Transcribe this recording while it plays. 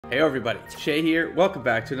Hey everybody, Shay here. Welcome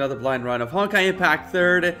back to another blind run of Honkai Impact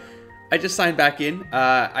 3rd. I just signed back in.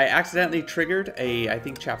 I accidentally triggered I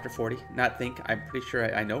think chapter 40. Not think, I'm pretty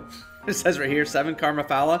sure I know. It says right here, 7 Karma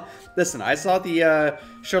Phala. Listen, I saw the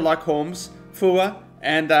Sherlock Holmes FUA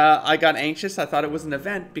and I got anxious. I thought it was an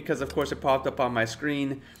event because of course it popped up on my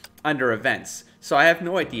screen under events. So I have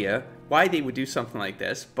no idea why they would do something like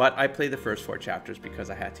this, but I played the first 4 chapters because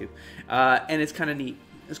I had to. And it's kind of neat.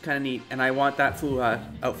 It's kind of neat, and I want that FUA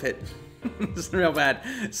outfit. It's real bad.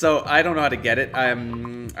 So I don't know how to get it. I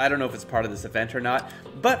don't know if it's part of this event or not,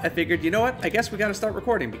 but I figured, you know what? I guess we got to start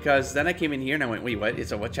recording, because then I came in here and I went, wait, what?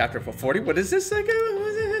 It's a what, chapter 40? What is this?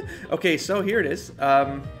 Okay, so here it is.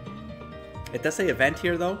 It does say event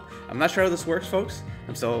here, though. I'm not sure how this works, folks.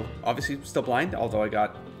 I'm still, obviously, still blind, although I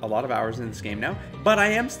got a lot of hours in this game now, but I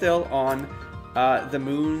am still on the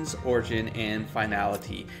Moon's Origin and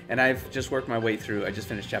Finality, and I've just worked my way through. I just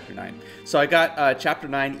finished Chapter 9. So I got Chapter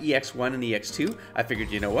 9, EX1 and EX2. I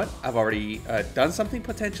figured, you know what? I've already done something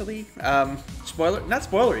potentially. Spoiler, not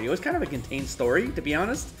spoilery, it was kind of a contained story, to be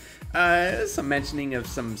honest. Some mentioning of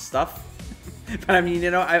some stuff. But I mean, you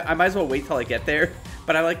know, I might as well wait till I get there.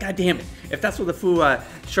 But I'm like, god damn it, if that's what the FUA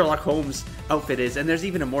Sherlock Holmes outfit is, and there's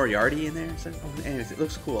even a Moriarty in there. So, oh, anyways, it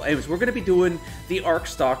looks cool. Anyways, we're going to be doing the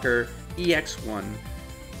Arkstalker EX1,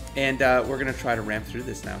 and we're gonna try to ramp through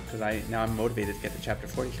this now, because now I'm motivated to get to chapter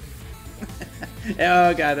 40.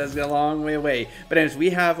 Oh god, that's a long way away. But anyways, we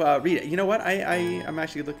have Rita. You know what? I'm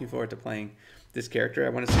actually looking forward to playing this character. I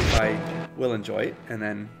want to see if I will enjoy it, and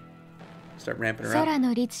then start ramping around.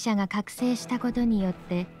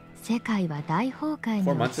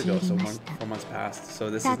 4 months ago, so 4 months passed. So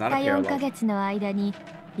this is not a parallel. Let's see.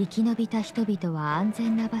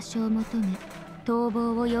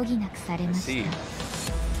 Oh,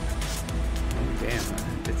 damn.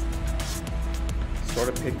 It's sort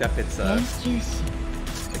of picked up its, like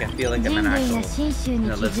I feel like I'm in actual, in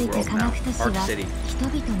a living world now. Ark City.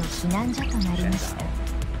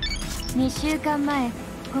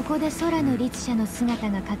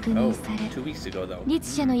 2 weeks ago, though.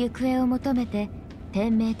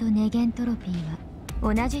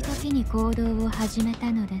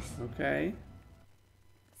 Okay.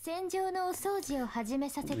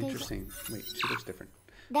 Interesting. Wait, she looks different.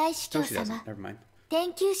 No, she doesn't. Never mind.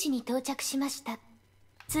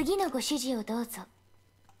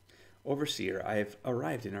 Overseer, I have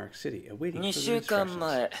arrived in Ark City, awaiting further instructions.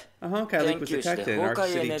 A Honkai leak was detected in Ark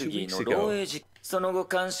City 2 weeks ago.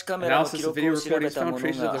 Analysis of video recordings found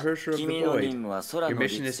traces of the Hersher of the Void. Your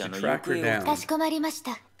mission is to track her down.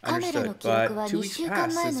 Understood, but 2 weeks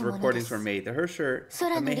passed since the recordings were made. The Hersher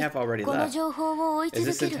may have already left. Is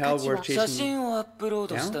this intel worth chasing down?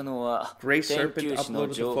 Grey Serpent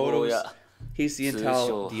uploaded the photos. He's the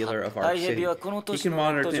intel dealer of Ark City. He can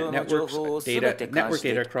monitor network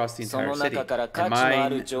data across the entire city and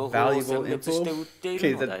mine valuable info.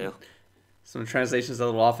 Okay, some translations a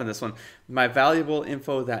little off in this one. My valuable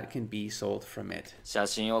info that can be sold from it. He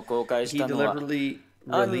deliberately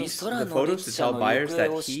released the photos to tell buyers that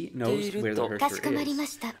he knows where the Hersher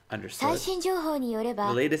is. Understood.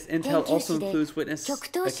 The latest intel also includes witness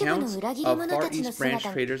accounts of Far East branch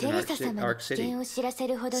traders in Ark City.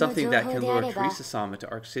 Something that can lure Teresa Sama to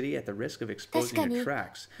Ark City at the risk of exposing her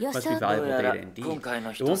tracks. Must be valuable data indeed. It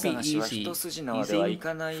won't be easy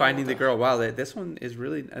finding the girl. Wow, this one is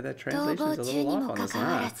really, that translation is a little off on this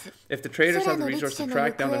one. If the traders have the resource to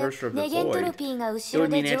track down the Hersher of the Void, it would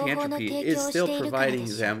mean anti-entropy is still providing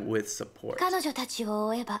them with support.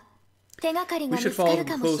 We should follow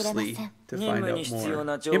them closely to find out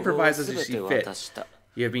more. Improvise as you see fit.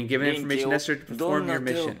 You have been given information necessary to perform your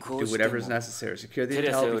mission. Do whatever is necessary. Secure the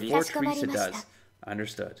intel before Teresa does.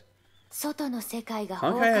 Understood.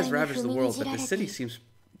 Honkai has ravaged the world, but the city seems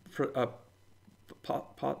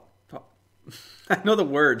I know the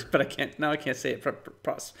word, but I can't say it.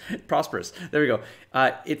 Prosperous. There we go.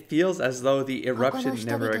 It feels as though the eruption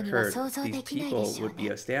never occurred. These people would be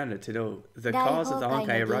astounded to know the cause of the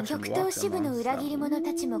Honkai eruption walks amongst them.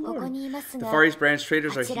 The Far East branch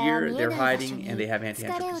traders are here, they're hiding, and they have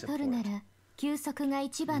anti-entropy support. Okay.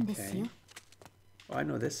 Oh, I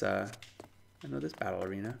know this battle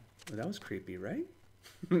arena. Well, that was creepy, right?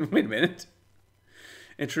 Wait a minute.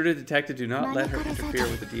 Intruder detected, do not let her interfere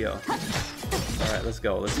with the deal. Alright, let's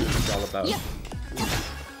go. Let's see what it's all about.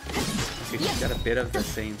 Okay, she's got a bit of the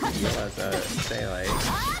same deal as Sele.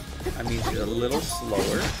 I mean, she's a little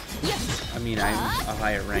slower. I mean, I'm a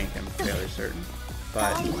higher rank, I'm fairly certain.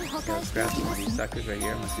 But let's grab some of these suckers right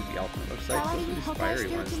here. Let's see what the ultimate looks like. Those are these fiery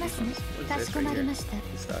ones. These ones. What is this right here? This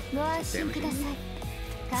stuff. Damaging.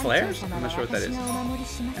 Flares? I'm not sure what that is.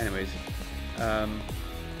 Anyways,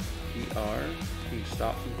 we are Can you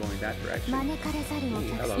stop from going that direction? Ooh,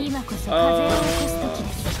 hello.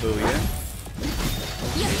 Booyah.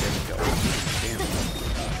 Okay, there we go.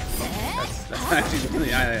 Damn. That's actually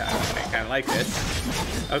really, I kind of like this.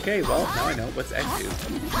 Okay, well, now I know. What's X do?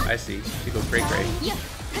 I see. You go great.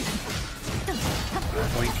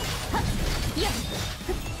 Point.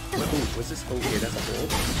 Ooh, what's this? Oh, okay, that's a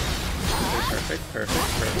hold. Okay, perfect.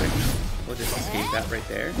 We'll just escape that right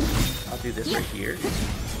there. I'll do this right here.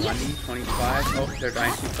 20, 25. Oh, they're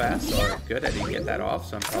dying too fast. So good, I didn't get that off,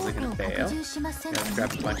 so I'm probably going to fail. Let's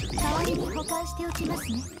grab a bunch of these.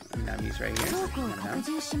 Nummies right here.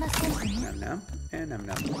 Num. And num.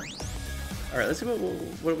 Alright, let's see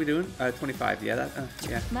what are we doing? 25, yeah,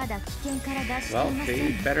 yeah. Well,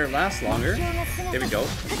 they better last longer. There we go.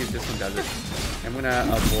 Let's see if this one does it. I'm gonna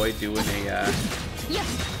avoid doing a, yeah,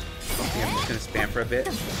 I'm just gonna spam for a bit.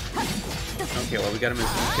 Okay, well, we got him in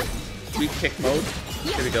sweep kick mode.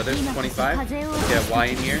 There we go, there's 25. Let's get a Y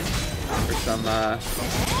in here for some,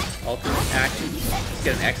 ultimate action. Let's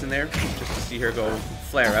get an X in there, just to see her go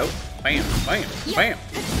flare out. Bam!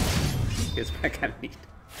 It's kind of neat.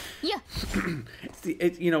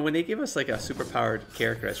 You know, when they give us like a superpowered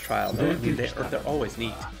character as trial, they're always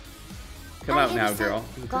neat. Come out now, girl.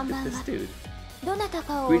 Look at this dude.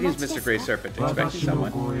 Greetings, Mr. Grey Serpent. Expecting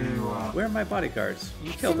someone? Where are my bodyguards?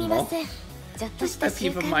 You killed them all. Just a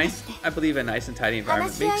peep of mine. I believe a nice and tidy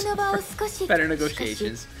environment makes for better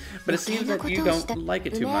negotiations. But it seems that you don't like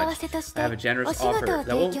it too much. I have a generous offer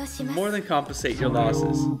that will more than compensate your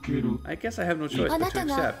losses. I guess I have no choice but to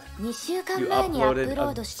accept. You uploaded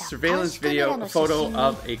a surveillance photo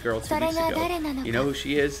of a girl 2 weeks ago. You know who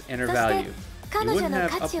she is and her value. You wouldn't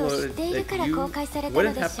have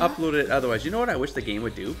uploaded it otherwise. You know what I wish the game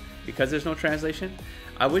would do? Because there's no translation?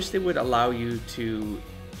 I wish they would allow you to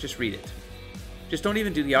just read it. Just don't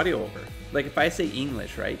even do the audio over. Like if I say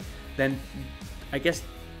English, right? Then I guess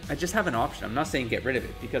I just have an option. I'm not saying get rid of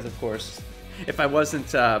it because of course, if I wasn't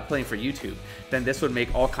playing for YouTube, then this would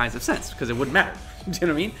make all kinds of sense because it wouldn't matter. Do you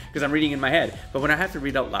know what I mean? Because I'm reading in my head. But when I have to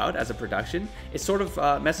read out loud as a production, it sort of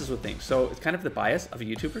messes with things. So it's kind of the bias of a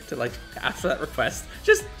YouTuber to like ask for that request.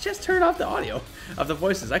 Just turn off the audio of the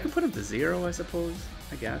voices. I can put them to 0, I suppose.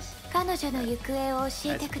 I guess. That's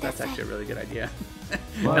actually a really good idea.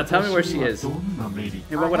 Now tell me where she is.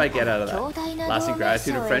 And what would I get out of that? Lasting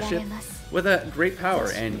gratitude and friendship? With a great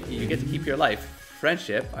power, and you get to keep your life.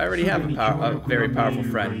 Friendship? I already have a very powerful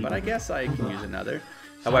friend, but I guess I can use another.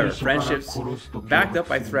 However, friendships backed up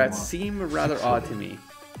by threats seem rather odd to me.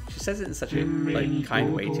 She says it in such a like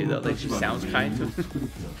kind way too, though. Like she sounds kind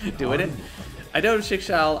to doing it. I doubt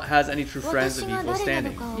Shikshal has any true friends of equal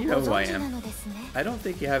standing. You know who I am. I don't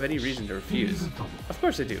think you have any reason to refuse. Of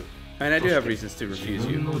course I do. And I do have reasons to refuse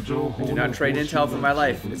you. I do not trade intel for my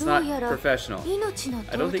life. It's not professional.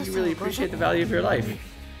 I don't think you really appreciate the value of your life.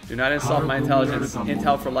 Do not insult my intelligence.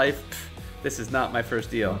 Intel for life? Pff, this is not my first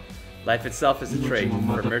deal. Life itself is a trade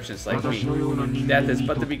for merchants like me. Death is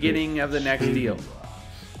but the beginning of the next deal.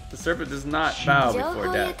 The serpent does not bow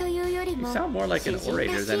before death. You sound more like an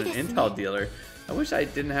orator than an intel dealer. I wish I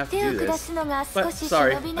didn't have to do this. But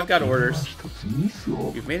sorry, I've got orders.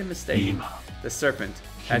 You've made a mistake. The serpent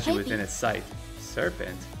has you within its sight.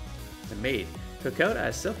 Serpent? The maid took out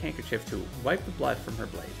a silk handkerchief to wipe the blood from her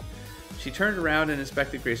blade. She turned around and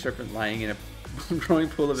inspected Grey Serpent lying in a growing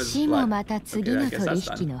pool of his blood. Okay, I guess that's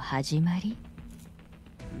done.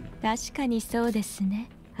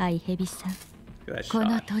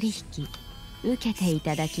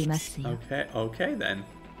 Okay then.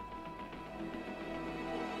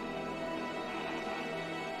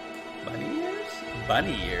 Bunny ears?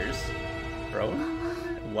 Bunny ears? Bro?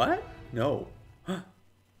 What? No.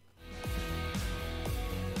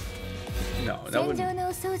 No, that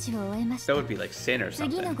would be like sin or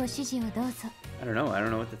something. I don't know. I don't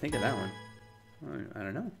know what to think of that one. I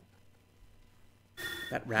don't know.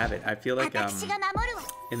 That rabbit. I feel like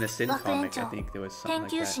in the Sin comic, I think there was something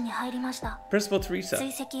like that. Principal Teresa.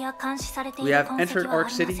 We have entered Arc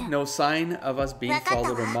City. No sign of us being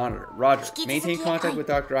followed or monitored. Roger. Maintain contact with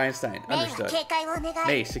Dr. Einstein. Understood.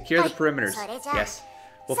 May, secure the perimeters. Yes.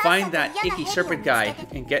 We'll find that icky serpent guy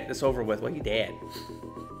and get this over with. Well, he dead.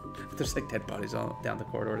 There's like dead bodies all down the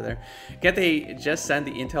corridor there. Can't they just send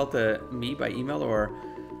the intel to me by email or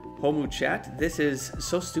Homu chat? This is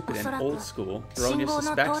so stupid and old school. Baronia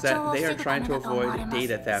suspects that they are trying to avoid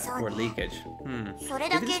data theft or leakage.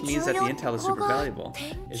 Maybe this means that the intel is super valuable.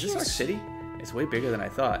 Is this our city? It's way bigger than I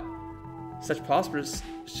thought. Such prosperous,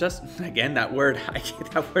 just again that word.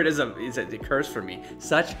 That word is a curse for me.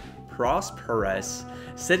 Such prosperous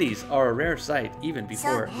cities are a rare sight even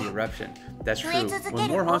before the eruption. That's true. When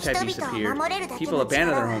more Honkai beasts appeared, people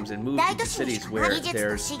abandoned their homes and moved into cities where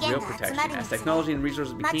there's real protection. As technology and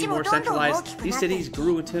resources became more centralized, these cities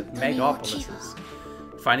grew into megapolises.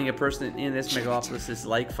 Finding a person in this megalopolis is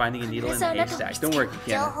like finding a needle in a haystack. Don't worry,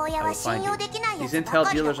 Kiana. I will find you. These intel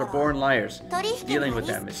dealers are born liars. Dealing with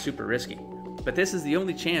them is super risky. But this is the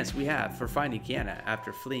only chance we have for finding Kiana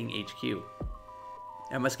after fleeing HQ.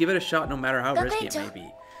 I must give it a shot no matter how risky it may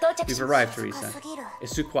be. We've arrived, Teresa.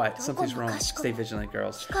 It's too quiet. Something's wrong. Stay vigilant,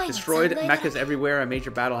 girls. Destroyed mechas everywhere. A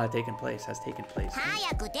major battle has taken place. Oh,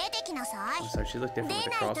 so she looked different with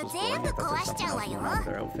the cross was glowing. I thought there was something else going on with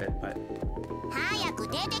her outfit, but...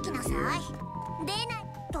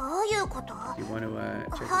 You want to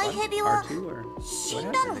check R2 or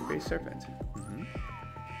what happened? The Great Serpent.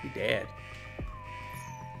 He dead.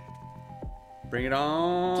 Bring it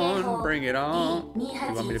on, bring it on. You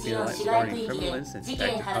want me to be like warning criminal instance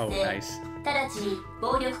detective? Oh, nice.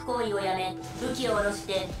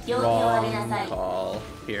 Wrong call.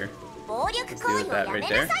 Here. Let's deal with that right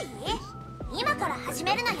there.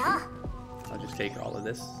 I'll just take all of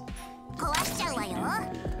this.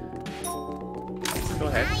 Go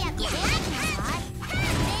ahead.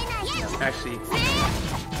 Actually.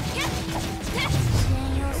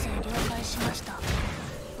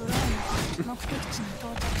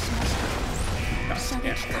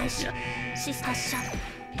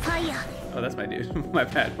 Oh, that's my dude. My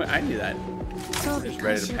bad. I knew that. Just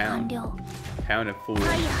ready to pound. Pound a fool.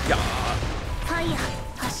 Yeah.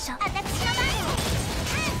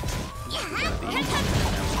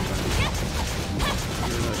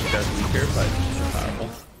 Even though she does weaker, but she's powerful.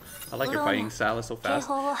 I like her fighting style so fast.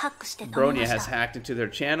 Bronya has hacked into their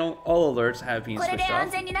channel. All alerts have been switched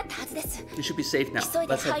off. You should be safe now.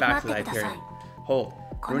 Let's head back to the Hyperion. Hold.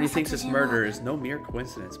 Bronya thinks this murder is no mere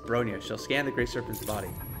coincidence. Bronya shall scan the Great Serpent's body.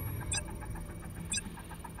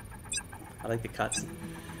 I like the cuts.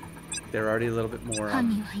 They're already a little bit more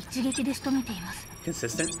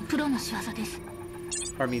consistent.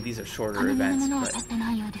 Or I mean, these are shorter events, but...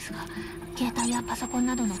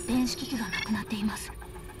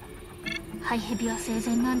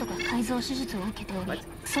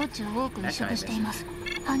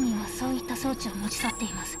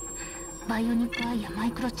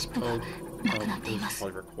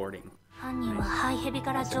 recording.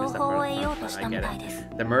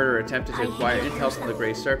 The murderer attempted to acquire intel from the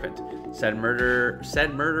Grey Serpent. Said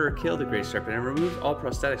murderer killed the Grey Serpent and removed all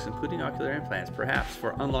prosthetics, including ocular implants, perhaps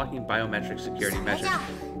for unlocking biometric security measures.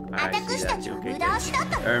 I see that too. Okay,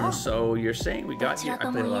 good. So you're saying we got here?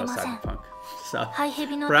 I played a lot of Cyberpunk. So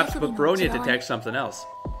perhaps Bronya detects something else.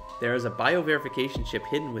 There is a bio-verification chip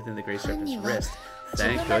hidden within the Grey Serpent's wrist.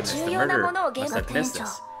 Thank goodness, the murderer must have missed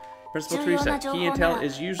this. Principal Teresa, key intel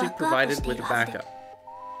is usually provided with a backup.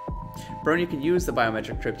 Bronya can use the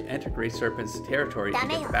biometric chip to enter Grey Serpent's territory to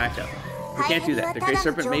get the backup. We can't do that. The Grey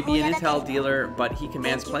Serpent may be an intel dealer, but he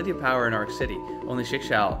commands plenty of power in Arc City. Only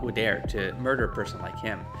Shikshal would dare to murder a person like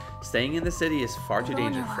him. Staying in the city is far too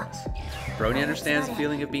dangerous for us. Bronya understands the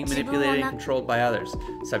feeling of being manipulated and controlled by others.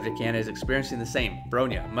 Subject Kana is experiencing the same.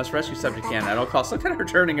 Bronya must rescue Subject Kana at all costs. Look at her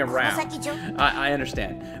turning around. I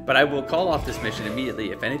understand, but I will call off this mission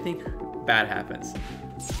immediately if anything bad happens.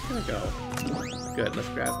 Here we go. Good, let's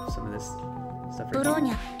grab some of this stuff right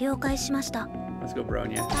here. Let's go,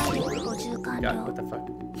 Bronya. God, what the fuck?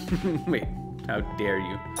 Wait, how dare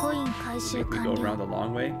you? Make me go around the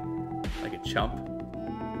long way? Like a chump?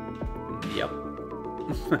 Yep.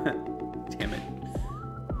 Damn it.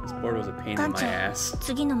 This board was a pain in my ass.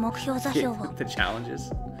 The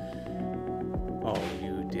challenges. Oh,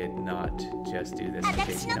 you did not just do this.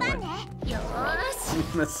 Okay, you know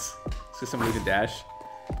what? Let's get somebody who can dash.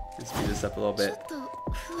 Let's speed this up a little bit.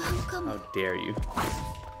 How dare you?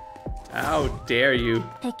 How dare you?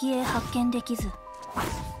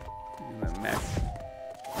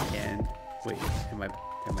 And wait, am I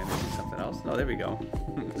missing something else? No, there we go.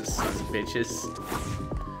 Sons of bitches.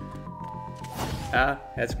 Ah,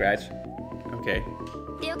 head scratch. Okay.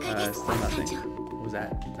 Still nothing. What was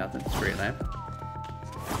that? Nothing. Straight lamp.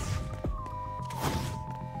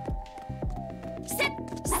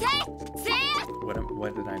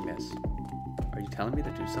 What did I miss? Are you telling me to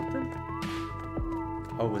do something?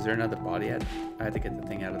 Oh, was there another body? I had to get the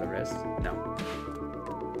thing out of the wrist? No.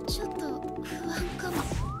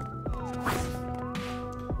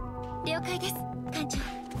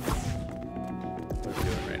 What are we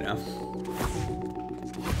doing right now?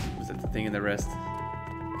 Was it the thing in the wrist?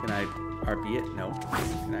 Can I RB it? No.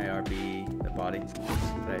 Can I RB the body?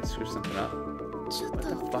 Did I screw something up? What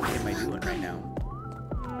the fuck am I doing right now?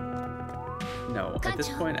 No, at this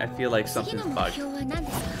point I feel like something's bugged. Can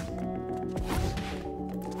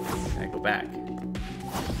I go back?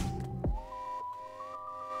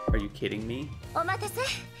 Are you kidding me? Are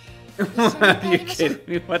you kidding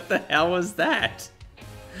me? What the hell was that?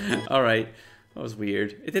 Alright, that was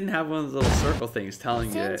weird. It didn't have one of those little circle things telling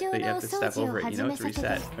you that you have to step over it, you know, to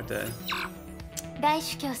reset. But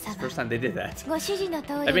it's the first time they did that.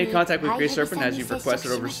 I made contact with Grey Serpent as you've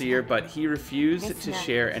requested, Overseer, but he refused to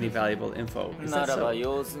share any valuable info. Is that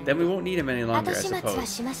so? Then we won't need him any longer, I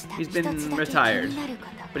suppose. He's been retired.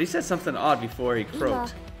 But he said something odd before he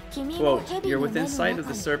croaked. Quote, you're within sight of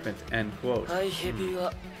the serpent, end quote.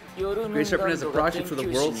 Grey Serpent is a proxy for the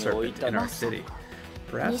World Serpent in our city.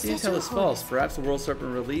 Perhaps the intel is false. Perhaps the World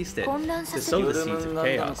Serpent released it to sow the seeds of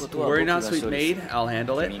chaos. Worry not, sweet maid. I'll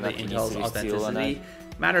handle it. The intel's authenticity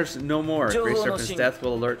matters no more. Grey Serpent's death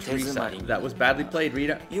will alert Teresa. That was badly played,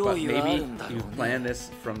 Rita. But maybe you planned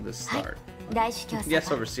this from the start.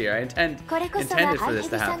 Yes, Overseer, I intended for this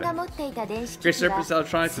to happen. Grey Serpent's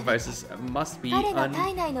electronic devices must be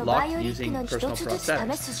unlocked using personal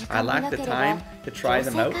prosthetics. I lack the time to try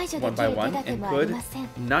them out one by one and could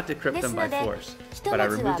not decrypt them by force. But I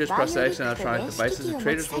removed his prosthetics and electronic devices. The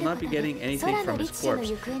traders will not be getting anything from his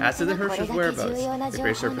corpse. As to the Hersh's whereabouts, the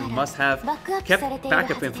Grey Serpent must have kept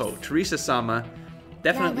backup info. Teresa-sama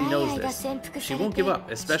definitely knows this. She won't give up,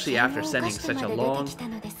 especially after spending such a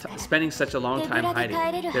long time hiding.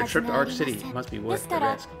 Their trip to Arc City must be worth the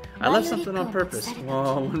risk. I left something on purpose.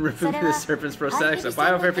 Whoa, when removing the serpent's prosthetics, a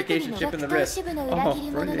bioverification chip in the wrist. Oh,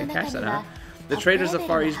 Brony didn't catch that, huh? The traders of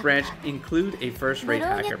Far East Branch include a first-rate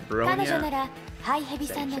hacker, Bronya.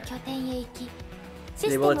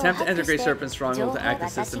 They will attempt to enter Grey Serpent's stronghold to active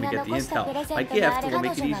system and get the intel. My gift will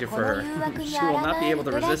make it easier for her. She will not be able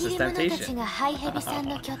to resist this temptation.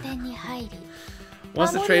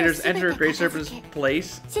 Once the traders enter Grey Serpent's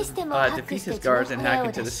place, defeat his guards and hack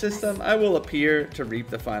into the system, I will appear to reap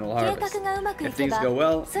the final harvest. If things go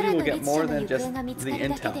well, we will get more than just the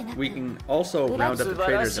intel. We can also round up the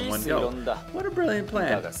traders in one go. What a brilliant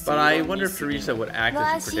plan. But I wonder if Teresa would act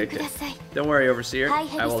as you predicted. Don't worry, Overseer.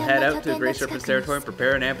 I will head out to Grey Serpent's territory and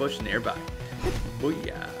prepare an ambush nearby.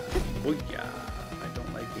 Booyah. Booyah. I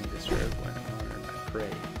don't like being disturbed when I honor my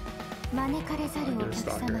prey. I'll give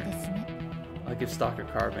Stalker. I'll give Stalker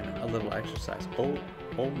Carbon a little exercise.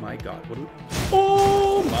 Oh my god. What do we...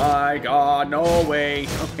 Oh my god, no way.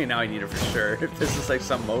 Okay, now I need it for sure. If this is like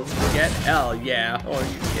some mode we get, hell yeah. Oh, are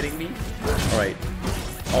you kidding me? Alright.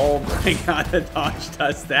 Oh my god, the dodge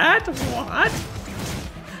does that? What?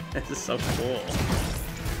 This is so cool.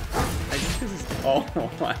 Oh,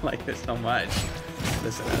 I like this so much.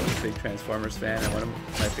 Listen, I was a big Transformers fan, and one of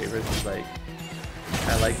my favorites is like,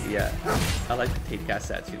 I like the tape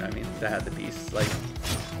cassettes, you know what I mean? That had the Beast, like,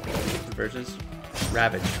 the versions.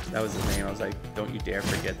 Ravage, that was his name. I was like, don't you dare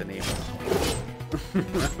forget the name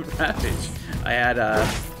of Ravage. I had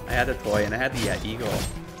a toy, and I had the Eagle.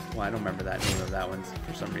 Well, I don't remember that name of that one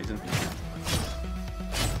for some reason.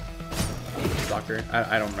 Stalker,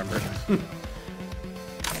 I don't remember.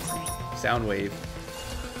 Soundwave.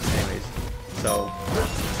 Anyways, so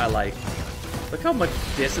I like. Look how much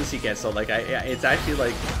distance he gets. So like, it's actually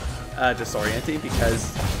like disorienting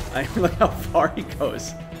because look how far he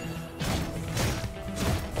goes.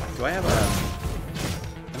 Do I have a? I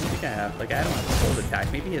don't think I have. Like, I don't have a hold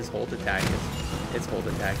attack. Maybe his hold attack is.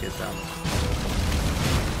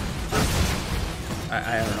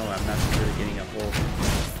 I don't know. I'm not really getting a whole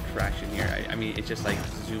traction here. I mean, it just like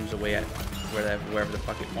zooms away at wherever the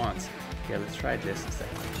fuck it wants. Okay, let's try this instead.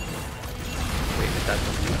 Wait, if that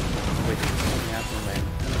doesn't. Wait, this is only happening when I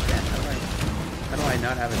understand. How do I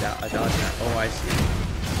not have a dodge now? Oh, I see.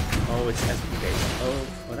 Oh, it's SP based.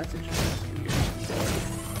 Oh, that's interesting.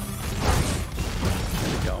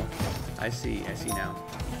 There we go. I see now.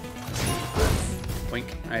 Wink.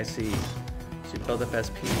 I see. So you build up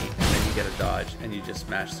SP, and then you get a dodge, and you just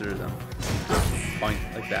smash through them. Boink,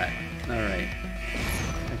 like that. Alright.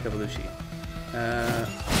 Kabalushi.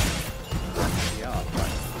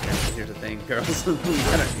 Yeah, here's the thing, girls.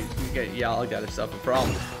 Y'all got yourself a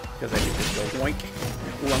problem. Because I can just go boink.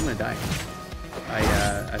 Ooh, I'm gonna die.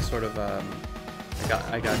 I sort of,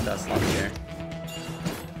 I got dust lucky there.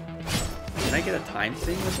 Can I get a time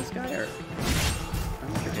thing with this guy, or? I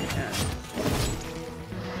don't think I can.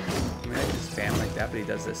 I mean, I can just spam like that, but he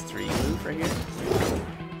does this 3 move right here.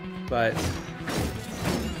 But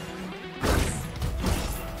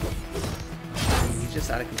he's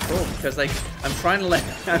just out of control because, like, I'm trying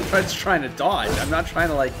to dodge. I'm not trying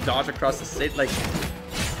to like dodge across the city, like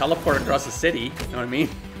teleport across the city. You know what I mean?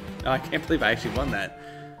 Oh, I can't believe I actually won that.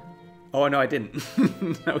 Oh no, I didn't.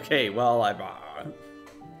 Okay, well,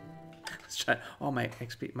 Oh, my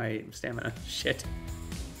XP, my stamina. Shit.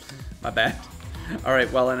 My bad.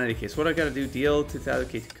 Alright, well, in any case, what I gotta do? Deal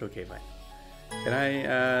 2,000. Okay, fine. Can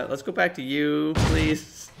I, let's go back to you,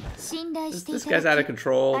 please. This guy's out of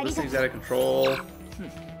control. This thing's out of control.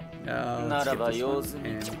 Let's skip this one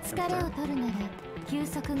and confirm. You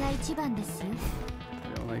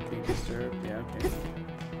don't like being disturbed? Yeah, okay.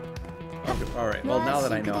 Alright, well, now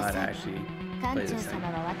that I know how to actually play this thing.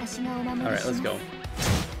 Alright, let's go.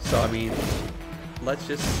 So, I mean, let's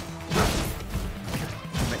just...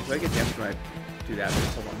 Do I get damage when I do that?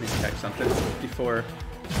 Hold on, let me check something before...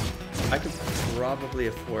 I could probably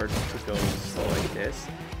afford to go slow like this.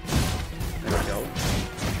 There we go.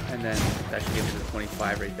 And then that should give me the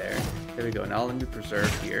 25 right there. There we go. Now let me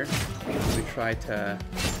preserve here. Let me try to...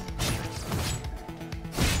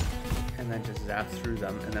 And then just zap through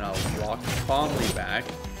them. And then I'll walk calmly back.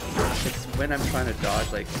 It's when I'm trying to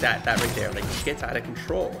dodge like that right there. Like, it gets out of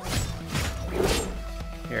control.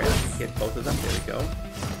 Here, get both of them. There we go.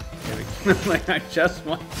 Like, I just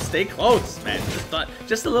want to stay close, man.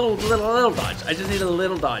 Just a little dodge. I just need a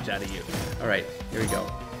little dodge out of you. All right, here we go.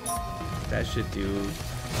 That should do.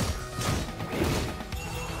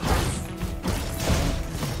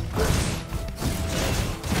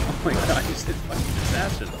 Oh my god, you said fucking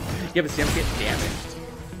disaster though. Yeah, but see, I'm getting damaged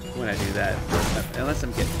when I do that. Unless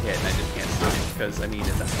I'm getting hit and I just can't see it because I mean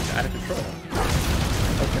it's out of control.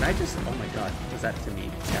 Oh, can I just? Oh my god, was that to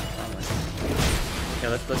me? Yeah, probably. Yeah,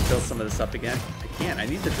 let's build some of this up again. I can't. I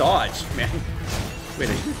need the dodge, man. Wait,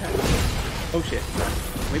 I should attack. Oh shit.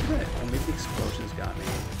 Maybe the explosions got me.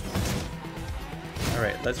 All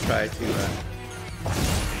right, let's try to.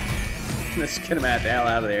 Let's get them the hell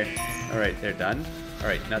out of there. All right, they're done. All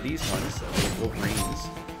right, now these ones, Wolverines.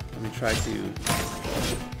 Let me try to.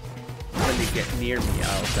 When they get near me,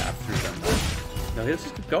 I'll zap through them. No, he'll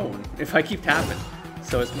just keep going if I keep tapping.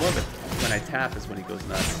 So it's more of a when I tap is when he goes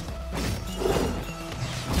nuts.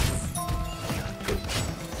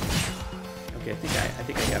 Okay, I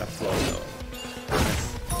think I got a flow though.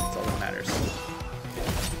 That's all that matters.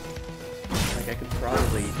 Like I could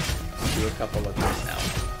probably do a couple of these now.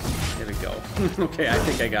 There we go. Okay, I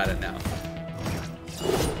think I got it now.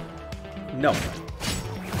 No.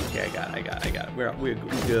 Okay, I got it. We're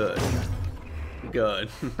good. Good.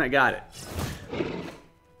 I got it.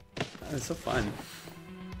 That's so fun.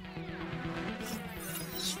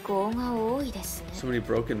 So many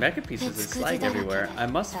broken mecha pieces and slag everywhere. I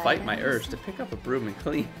must fight my urge to pick up a broom and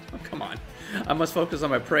clean. Oh, come on. I must focus on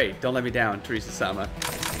my prey. Don't let me down, Teresa-sama.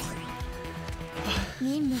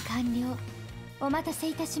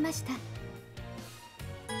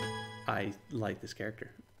 I like this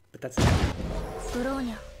character, but that's it.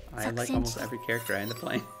 I like almost every character I end up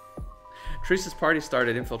playing. Teresa's party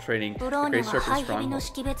started infiltrating the Grey Serpent's stronghold.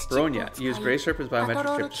 Baronia used Grey Serpent's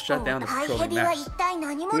biometric chip to shut down the patrolling mechs.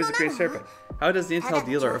 Who is the Grey Serpent? How does the intel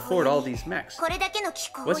dealer afford all these mechs?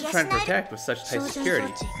 What's he trying to protect with such tight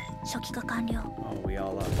security? Oh, we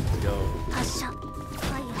all go. I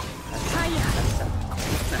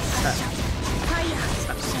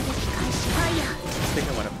think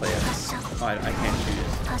I want to play it. Oh, I can't shoot it.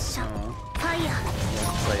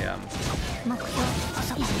 Play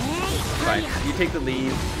Fine, you take the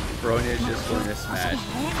lead. Baronia is just going to smash.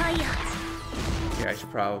 Here, I should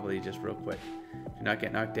probably just real quick. Do not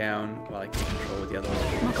get knocked down while I can control with the other one.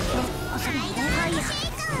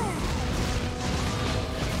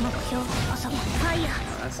 Oh,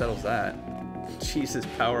 that settles that. Jesus,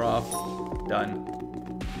 power off. Done.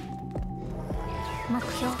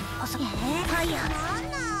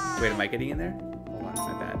 Wait, am I getting in there? Hold on,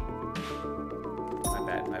 my bad.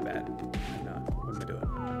 My bad. I'm not. What am I doing?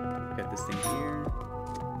 Get this thing here.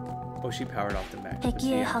 Oh, she powered off the mech.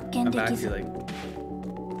 I'm back to like...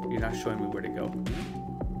 You're not showing me where to go.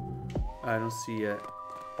 I don't see a...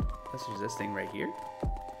 That's just this thing right here?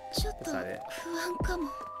 That's not it. Hello?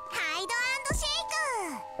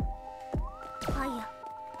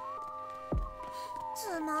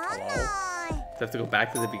 Do I have to go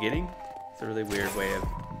back to the beginning? It's a really weird way of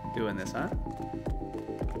doing this, huh?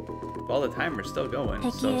 Well, the timer's still going, so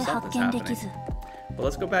something's happening. Well,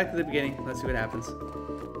 let's go back to the beginning. Let's see what happens. No.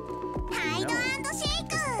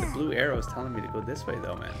 The blue arrow is telling me to go this way,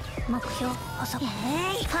 though, man. Do I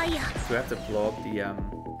have to blow up the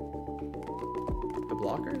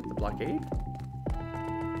blocker? The blockade?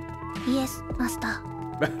 Yes, master.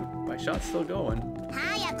 My shot's still going.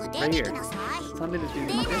 Right here. It's telling me to do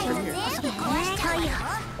this right here.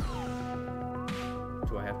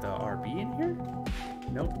 Do I have to RB in here?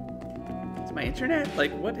 Nope. It's Is my internet?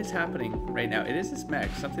 Like, what is happening right now? It is this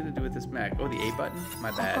mech. Something to do with this mech. Oh, the A button?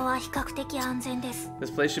 My bad.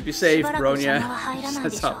 This place should be safe,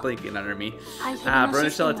 Bronya. Stop blinking under me.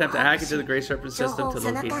 Bronya shall attempt to hack into the Grey Serpent system to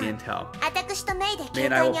locate the intel. May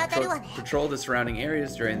and I will patrol the surrounding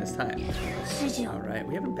areas during this time. Alright,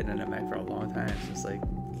 we haven't been in a mech for a long time. Since, like,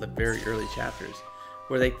 the very early chapters.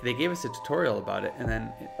 Where they gave us a tutorial about it, and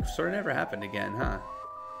then it sort of never happened again, huh?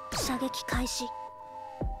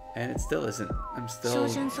 And it still isn't. I'm still...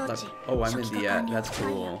 Oh, I'm in the... that's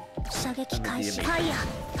cool. I'm in the...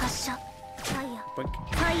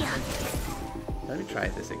 Let me try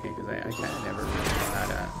this again, because I kind of never had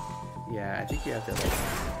a... Yeah, I think you have to, like...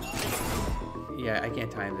 Yeah, I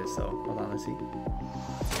can't time this, so... Hold on, let's see.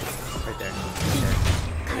 Right there.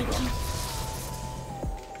 There you go.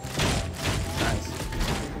 Nice.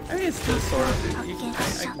 I mean, it's still sort of...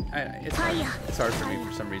 It's hard for me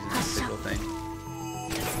for some reason, this single thing.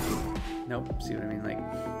 Nope, see what I mean? Like...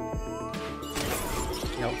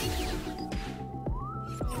 Nope.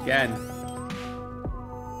 Again.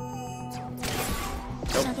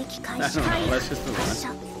 Nope. I don't know, let's just move on. Let's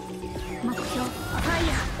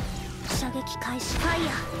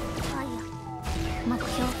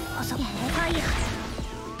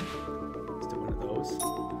do one of those.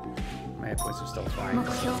 My hit points are still fine.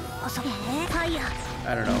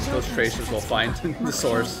 I don't know, those tracers will find the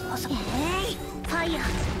source.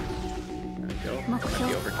 There we go. Might be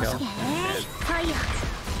overkill.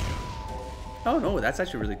 Oh no, that's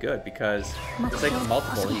actually really good because it's like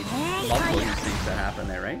multiple these things that happen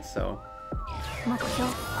there, right? So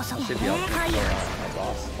should be able to kill our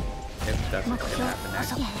boss if that's what's gonna happen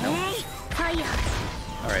next. No.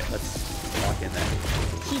 Alright, let's walk in there.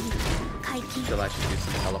 She'll actually do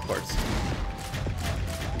some teleports.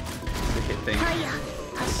 To hit things.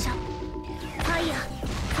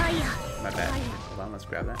 My bad. Hold on, let's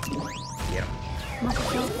grab that. Get him.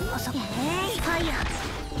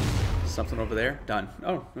 Something over there? Done.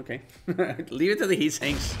 Oh, okay. Leave it to the heat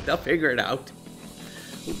sinks. They'll figure it out.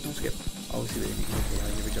 Ooh, don't skip. Oh, see what you can do.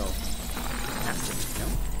 Here we go. No?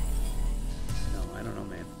 No, I don't know,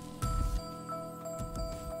 man.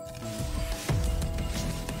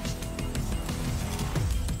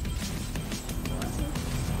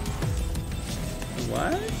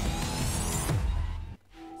 What?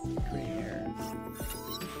 Green hair.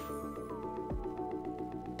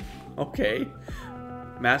 Okay.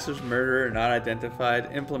 Master's murderer not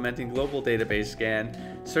identified, implementing global database scan,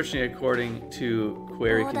 searching according to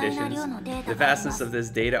query conditions. The vastness of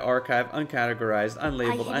this data archive, uncategorized,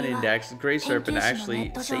 unlabeled, unindexed, Grey Serpent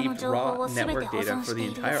actually saved raw network data for the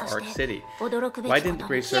entire Arc City. Why didn't the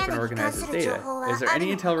Grey Serpent organize this data? Is there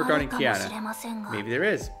any intel regarding Kiana? Maybe there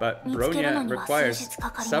is, but Bronya requires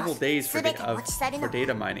several days for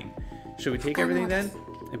data mining. Should we take everything then?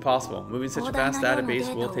 Impossible. Moving such a vast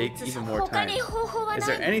database will take even more time. Is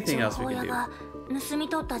there anything else we can do? This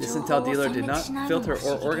intel dealer did not filter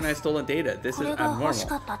or organize stolen data. This is abnormal.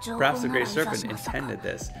 Perhaps the Grey Serpent intended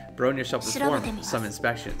this. Bronya shall perform some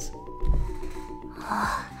inspections.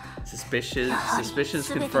 Suspicions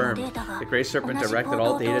confirmed. The Grey Serpent directed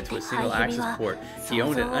all data to a single access port. He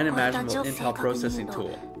owned an unimaginable intel processing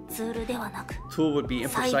tool. Tool would be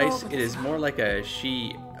imprecise. It is more like a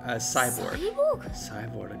cyborg.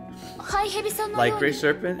 Cyborg. Like Grey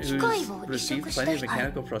Serpent, who's received plenty of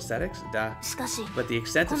mechanical prosthetics? Duh. But the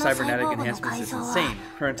extent of cybernetic enhancements is insane.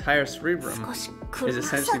 Her entire cerebrum is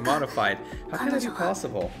essentially modified. How can that be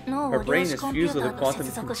possible? Her brain is fused with a quantum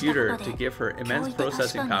computer to give her immense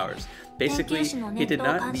processing powers. Basically, he did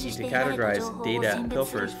not need to categorize data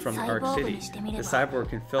pilfered from Arc City. The cyborg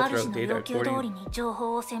can filter out data according to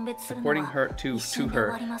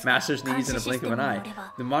her master's needs in a blink of an eye.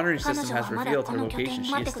 The monitoring system has revealed her location.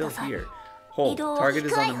 She is still here. Hold. Target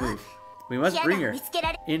is on the move. We must bring her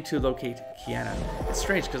in to locate Kiana. It's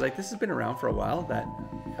strange because like this has been around for a while that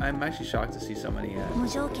I'm actually shocked to see so many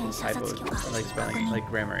typos, like spelling, like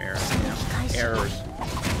grammar errors. Errors.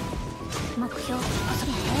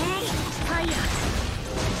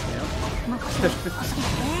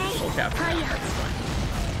 Oh, Captain.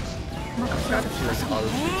 I forgot if she likes all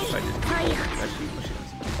those things if I didn't.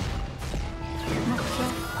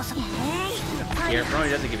 Here, Brony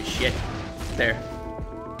doesn't give a shit. There.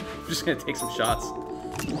 I'm just gonna take some shots.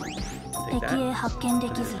 Take that.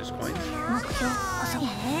 Just coins.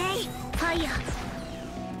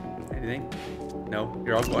 Anything? No?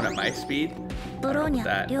 You're all going at my speed?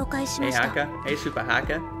 That. Hey, Haka. Hey, Super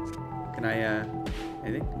Haka. Can I,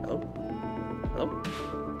 anything? Hello? Hello?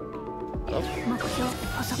 Hello? Is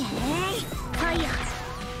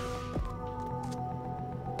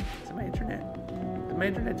it my internet? Is my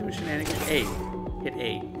internet doing shenanigans? A. Hit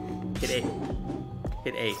A. Hit A.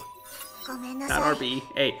 Hit A. Not RB.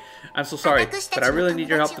 A. I'm so sorry, but I really need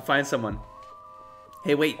your help to find someone.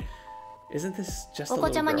 Hey, wait. Isn't this just a little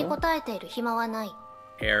girl?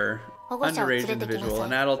 Error. Underage individual.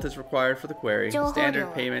 An adult is required for the query.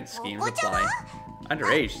 Standard payment schemes apply.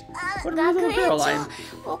 Underage? What about a little girl? I'm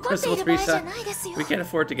Principal Teresa. We can't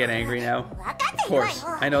afford to get angry now. Of course,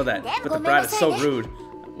 I know that, but the brat is so rude.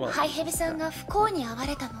 Well,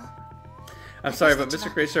 I'm sorry, but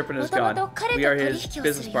Mr. Grey Serpent is gone. We are his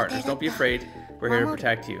business partners. Don't be afraid. We're here to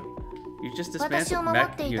protect you. You just dismantled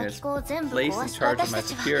mech units placed in charge of my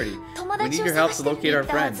security. We need your help to locate our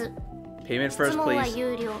friend. Payment first, please.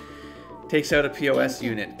 Takes out a POS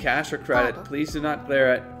unit. Cash or credit? Please do not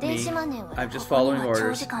glare at me. I'm just following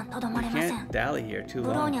orders. We can't dally here too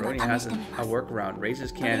long. Brony has a workaround.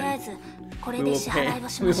 Raises cannon. We will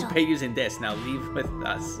pay using this. Now leave with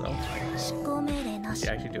us. Oh my god. Did she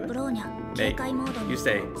actually do it? May, you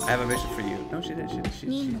stay. I have a mission for you. No, she did. She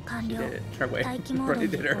did it. Her way. Brony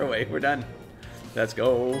did her way. We're done. Let's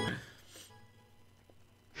go.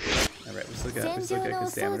 Alright, we still got good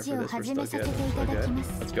stamina for this. We're still good.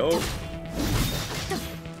 Let's go.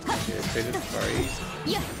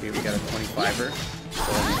 Okay, we got a 25er. So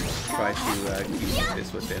try to keep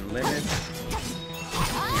this within limits.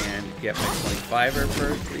 And get my 25er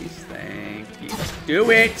first, please. Thank you. Do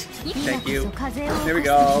it! Thank you. There we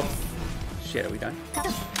go. Shit, are we done? Oh,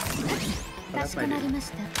 that's my dude.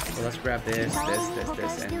 So let's grab this,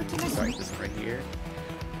 and sorry, this right here.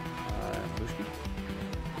 Bushki.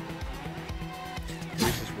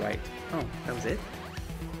 This is right. Oh, that was it?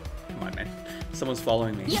 Come on, man. Someone's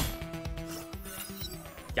following me. Yeah.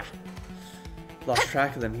 Lost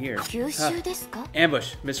track of them here.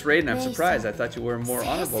 Ambush. Miss Raiden, I'm surprised. I thought you were more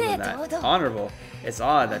honorable than that. Honorable? It's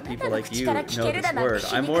odd that people like you know this word.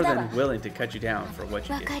 I'm more than willing to cut you down for what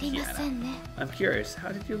you did, Kiana. I'm curious, how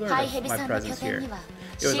did you learn of my presence here?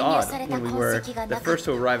 It was odd when we were the first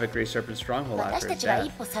to arrive at Grey Serpent's stronghold after his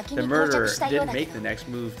death. The murderer didn't make the next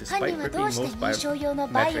move despite ripping most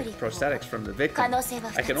biometric prosthetics from the victim.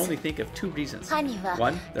 I can only think of two reasons.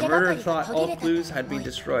 One, the murderer thought all clues had been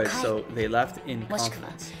destroyed, so they left in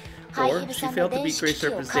confidence. Or she failed to beat Grey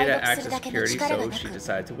Serpent's data access security, so she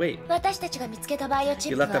decided to wait. You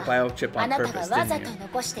left that biochip on purpose, didn't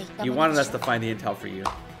you? You wanted us to find the intel for you.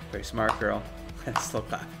 Very smart, girl. Slow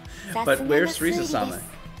clap. But where's Teresa-sama?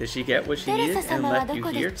 Did she get what she needed and left you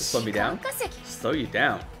here to slow me down? Slow you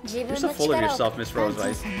down? You're so full of yourself, Miss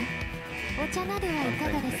Roseweiss.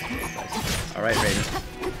 Alright,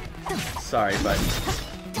 Raiden. Sorry, but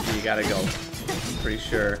you gotta go. Pretty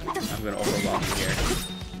sure I'm gonna overwhelm you here.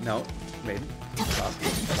 No, Raiden.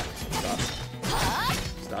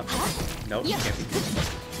 Stop. Nope, can't be.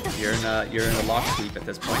 You're in a lock sweep at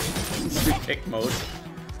this point. Sweep kick mode.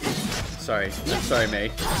 Sorry. I'm sorry, May.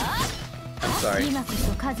 I'm sorry. I'm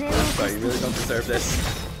sorry, you really don't deserve this.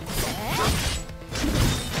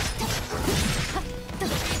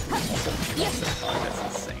 Oh, that's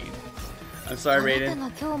insane. I'm sorry, Raiden.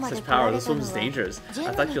 Such power. This woman's dangerous.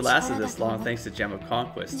 I thought you lasted this long thanks to Gem of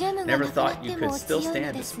Conquest. Never thought you could still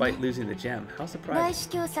stand despite losing the gem. How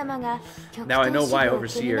surprising. Now I know why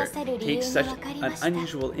Overseer takes such an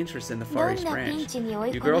unusual interest in the Far East branch.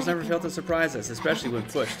 You girls never fail to surprise us, especially when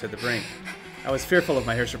pushed to the brink. I was fearful of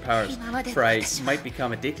my Herrscher powers, for I might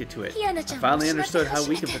become addicted to it. I finally understood how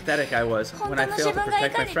weak and pathetic I was when I failed to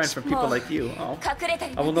protect my friend from people like you. Oh,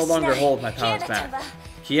 I will no longer hold my powers back.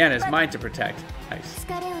 Kiana is mine to protect. Nice.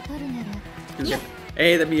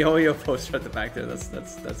 Hey, the MiHoYo poster at the back there. That's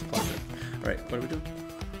positive. All right, what are we doing?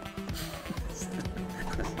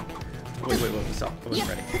 wait, stop. I wasn't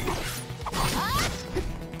ready.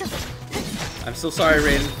 I'm so sorry,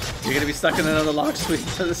 Raiden. You're gonna be stuck in another lock sweep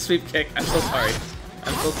for the sweep kick. I'm so sorry.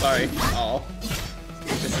 Oh,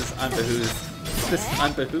 this is unbehooved. This is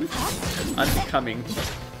unbehooved? Unbecoming.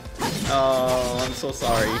 Oh, I'm so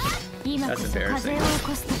sorry. That's embarrassing.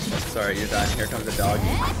 Sorry, you're done. Here comes the dog.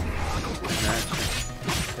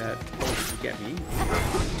 That. Oh, did you get me?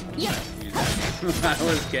 I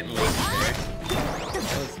was getting late there. I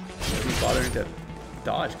was bothering to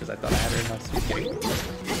dodge because I thought I had her enough sweep kick.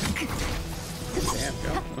 Damn,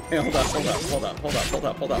 girl. Okay, hold up.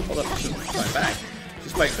 She's fighting back.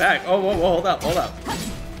 She's fighting back. Oh, whoa, hold up.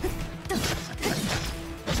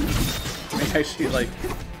 Maybe I should, like...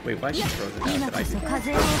 Wait, why she throws it down? Did I do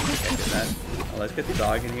that? Oh, let's get the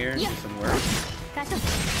dog in here and do some work.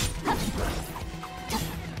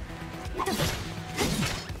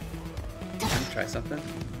 Let me try something.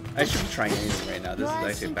 I should be trying anything right now. This is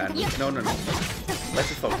actually a bad move. No. Let's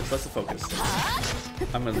just focus.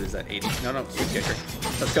 I'm gonna lose that 80. No, sweep kicker.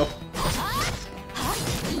 Let's go.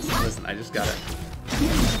 Listen, I just gotta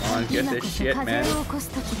Come on, get this shit, man.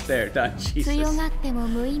 There, done. Jesus.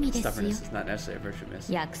 Stubbornness is not necessarily a virtue, miss.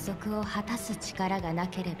 This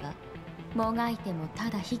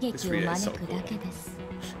Rita is so cool.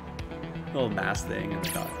 Little mask thing and the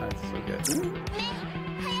dot. That's so good.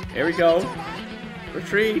 Here we go.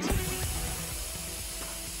 Retreat.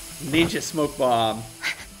 Ninja smoke bomb.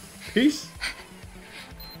 Peace.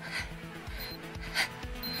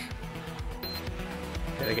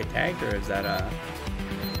 Did I get tagged or is that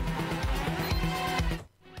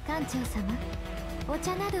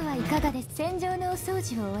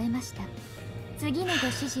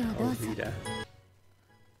Oh, Rita.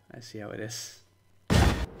 I see how it is.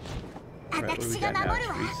 Right, what do we got now?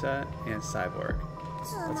 Teresa and Cyborg.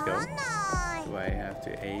 Let's go. Do I have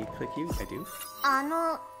to A click you? I do.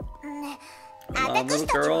 Come on, little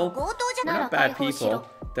girl. We're not bad people.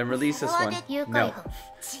 Then release this one. No.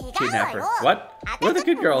 Kidnapper. What? We're the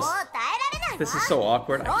good girls. This is so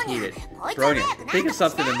awkward. I hate it. Brilliant. Think of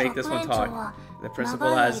something to make this one talk. The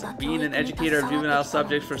principal has been an educator of juvenile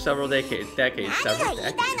subjects for several decades.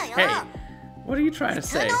 Hey, what are you trying to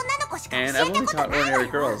say? And I've only taught ordinary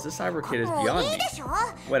girls. This cyber kid is beyond me.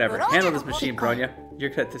 Whatever. Handle this machine, Bronya. You're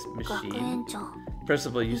good at this machine.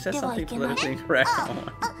 Principal, you said something politically incorrect.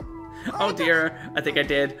 Oh dear, I think I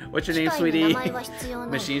did. What's your name, sweetie?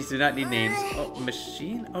 Machines do not need names. Oh,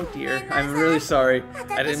 machine? Oh dear, I'm really sorry.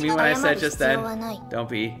 I didn't mean what I said just then. Don't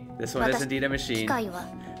be. This one is indeed a machine.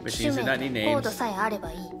 Machines do not need names.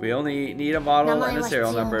 We only need a model and a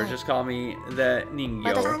serial number. Just call me the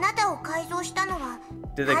Ningyo.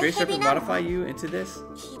 Did the Great Serpent modify you into this?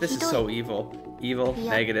 This is so evil. Evil,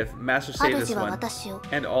 negative. Master save this one.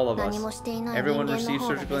 And all of us. Everyone receives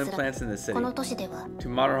surgical implants in this city. To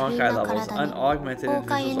modern Honkai levels, unaugmented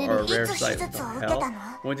individuals are a rare sight. What the hell?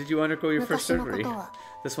 When did you undergo your first surgery?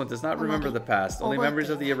 This one does not remember the past, only memories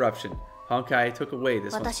of the eruption. Honkai took away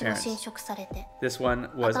this one's parents. This one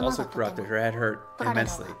was also corrupted. Her head hurt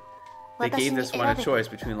immensely. They gave this one a choice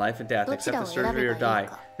between life and death, accept the surgery or die.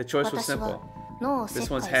 The choice was simple. This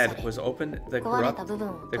one's head was opened, the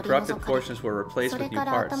corrupted portions were replaced with new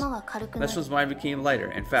parts. This one's mind became lighter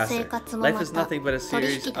and faster. Life is nothing but a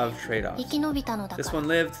series of trade-offs. This one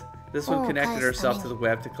lived. This one connected herself to the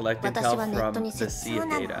web to collect intel from the sea of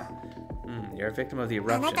data. You're a victim of the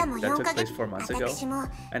eruption that took place 4 months ago.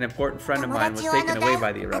 An important friend of mine was taken away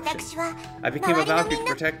by the eruption. I became a Valkyrie to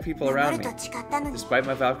protect people around me. Despite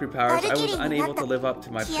my Valkyrie powers, I was unable to live up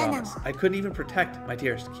to my promise. I couldn't even protect my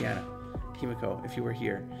dearest Kiana. Kimiko, if you were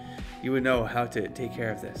here, you would know how to take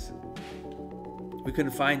care of this. We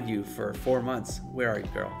couldn't find you for 4 months. Where are you,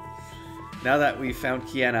 girl? Now that we've found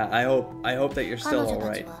Kiana, I hope that you're still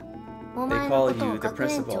alright. They call you the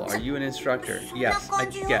principal. Are you an instructor? Yes, I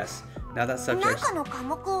guess. Now that subject.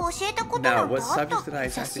 Now, what subjects did I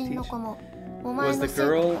exactly teach? Was the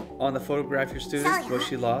girl on the photograph your student? Was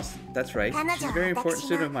she lost? That's right. She's a very important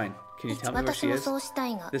student of mine. Can you tell me where she is?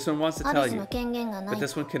 This one wants to tell you, but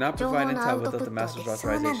this one cannot provide intel without the master's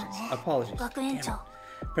authorizations. Apologies. Damn.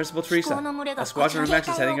 Principal Teresa, a squadron of mechs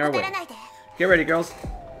is heading our way. Get ready, girls.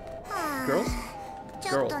 Girls?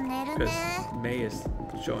 Girl, because May is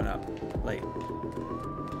showing up late.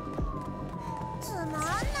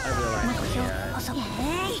 I realize some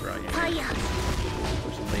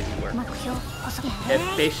lazy work.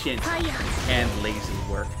 Efficient and lazy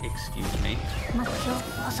work, excuse me.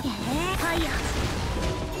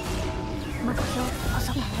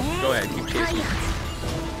 Go ahead, keep chasing me.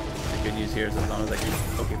 The good news here is as long as I keep...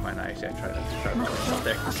 Okay, fine, I tried to put myself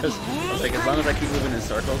there. Because I was like, as long as I keep moving in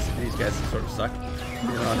circles, these guys sort of suck.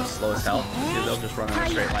 Even though I'm slow as hell, they'll just run in a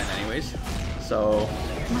straight line anyways. So...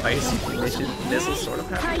 Icy missiles sort of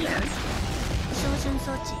have an advantage.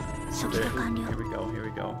 Here we go, here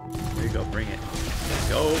we go. Here we go, bring it. Let's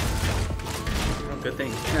go. Oh, good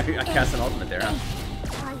thing. I cast an ultimate there, huh?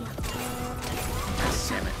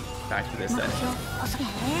 Damn it. Back to this then.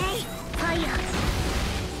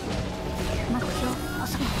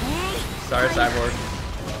 Sorry, Cyborg.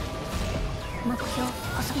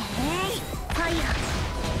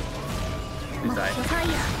 Who's died?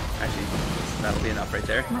 Actually, that'll be enough right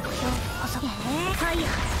there. So much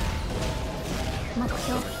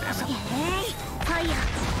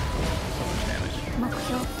damage. Let's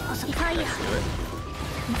do it.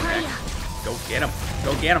 Okay. Go get him.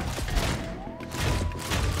 Go get him.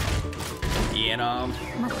 Get him.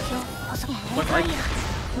 What like?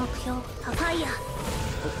 I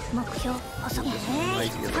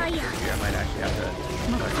might actually have to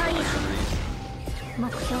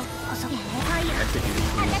some of these. I could use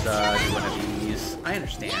one of these. I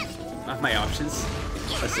understand. My options.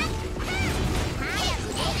 Listen.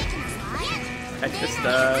 I just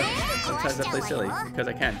Sometimes I play silly, because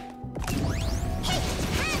I can.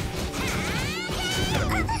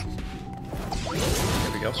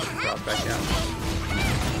 There we go. Drop back down.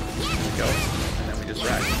 There we go. And then we just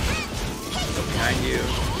ride. Go behind you.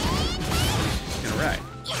 Just gonna ride.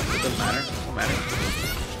 It doesn't matter. Won't matter.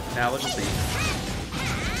 Now let's see.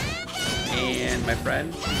 And my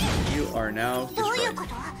friend, you are now destroyed.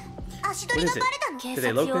 What is it? Do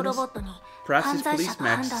they locate us? Perhaps these police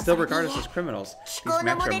mechs still regard us as criminals. These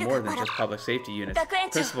mechs are more than just public safety units.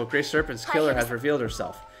 Principal Grey Serpent's killer has revealed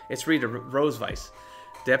herself. It's Rita Rosevice,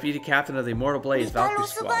 Deputy Captain of the Immortal Blaze Valkyrie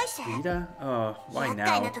Squad. Rita? Oh, why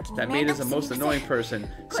now? That maid is the most annoying person.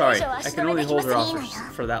 Sorry, I can only hold her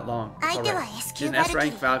off for that long. It's alright. She's an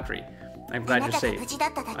S-rank Valkyrie. I'm glad you're safe.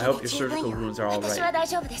 I hope your surgical wounds are alright.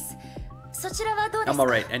 I'm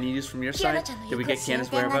alright. Any news from your side? Did we get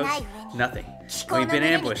Candace's whereabouts? Nothing. We've been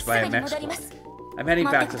ambushed by a mech squad. I'm heading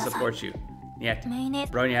back to support you. Yet,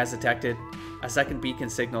 Bronya has detected a second beacon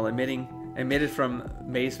signal emitted from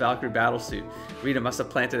May's Valkyrie battlesuit. Rita must have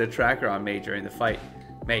planted a tracker on May during the fight.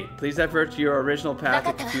 May, please divert to your original path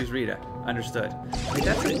and confuse Rita. Understood. Wait,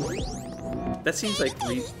 that's it. That seems like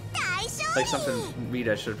something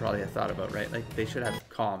Rita should probably have thought about, right? Like they should have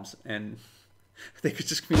comms and they could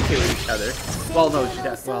just communicate with each other. Well, no, she'd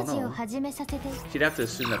have to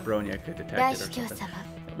assume that Bronya could detect it or something.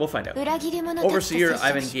 We'll find out. Overseer,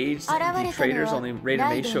 I've engaged the traitors. Only Rita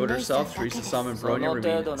May showed herself. Teresa, Sam, and Bronya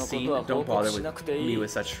remain unseen. Don't bother with me with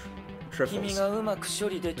such trifles.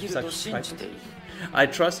 I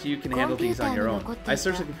trust you can handle these on your own. I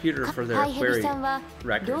searched the computer for their query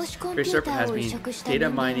records. Grey Serpent has been data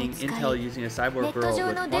mining intel using a cyborg girl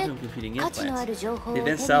with quantum computing implants. They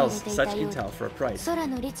then sell such intel for a price.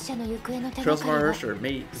 Trails Hersher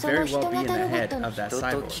may very well be in the head of that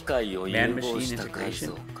cyborg. Man-machine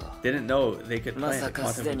integration? Didn't know they could plant a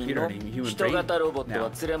quantum computer in a human brain.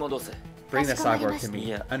 Now, bring the cyborg to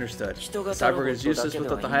me. Understood. The cyborg is useless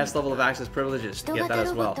without the highest level of access privileges. Get that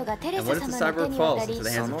as well. And what if the cyborg falls into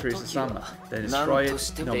the hands of Teresa Sama? Then destroy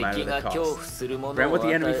it, no matter the cost. Grant what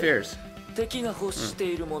the enemy fears.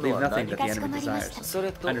 Leave nothing that the enemy desires.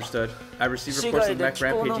 Understood. I received reports of mech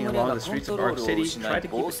rampaging along the streets of Arc City. Try to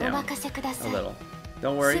keep it down a little.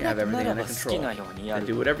 Don't worry, I have everything under control. And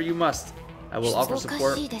do whatever you must. I will offer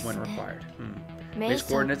support when required. May's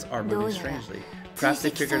coordinates are moving strangely. Perhaps they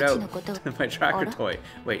figured out my tracker toy.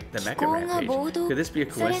 Wait, the mecha rampage. Could this be a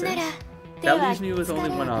coincidence? That leaves me with only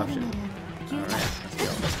one option. Alright, let's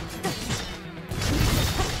go.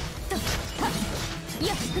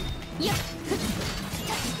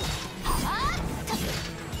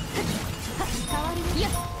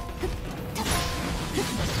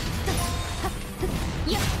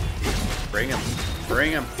 Bring him.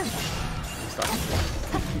 Bring him. Stop.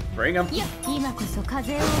 Bring him.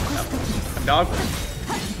 Dog.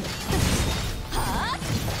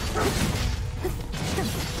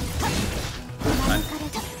 Done.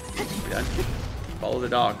 Done. Follow the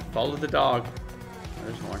dog. Follow the dog. Oh,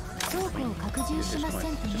 there's more. It's just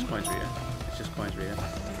coins. It's just coins, Rita. It's just coins, Rita.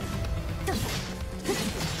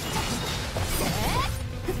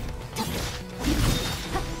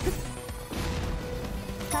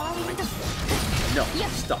 No,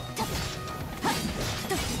 stop.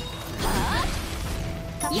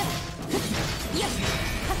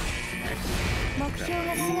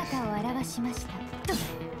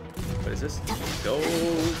 What is this? Go.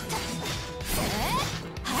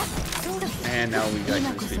 And now we got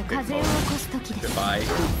to sleep big mode. Goodbye.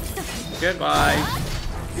 Goodbye.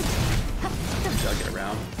 I'll get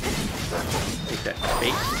around. Take that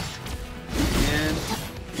bait. And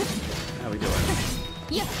how we doing?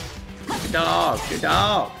 Good dog. Good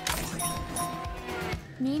dog.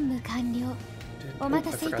 Oh, I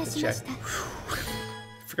forgot to check.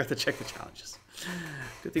 Forgot to check the challenges.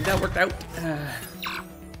 Good thing that worked out.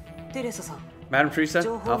 Madam Teresa,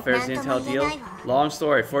 how fair is the intel deal? Long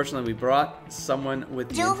story. Fortunately, we brought someone with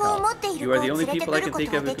the intel. You are the only people I can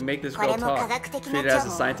think of who can make this girl talk. Treat it as a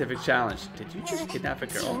scientific challenge. Did you just kidnap a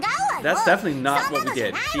girl? That's definitely not what we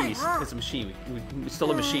did. Jeez, it's a machine. We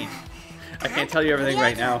stole a machine. I can't tell you everything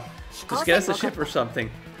right now. Just get us a ship or something.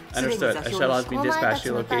 Understood. A shuttle has been dispatched to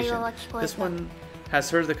your location. This one has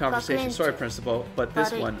heard the conversation. Sorry, Principal, but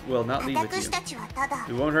this one will not leave with you.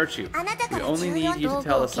 We won't hurt you. We only need you to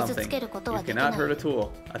tell us something. You cannot hurt a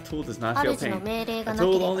tool. A tool does not feel pain. A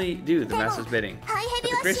tool will only do the Master's bidding. But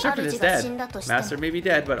the Grey Serpent is dead. Master may be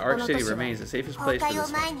dead, but Arc City remains the safest place for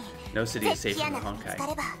this one. No city is safe from the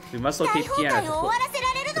Honkai. We must locate Kiana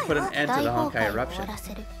to put an end to the Honkai eruption.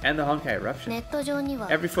 And the Honkai eruption.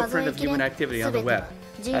 Every footprint of human activity on the web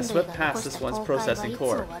has slipped past this one's processing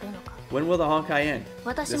core. When will the Honkai end?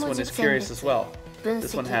 This one is curious as well.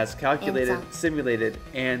 This one has calculated, simulated,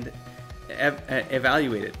 and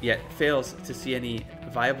evaluated, yet fails to see any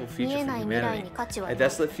viable future for humanity. A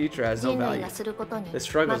desolate future has no value. The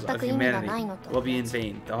struggles of humanity will be in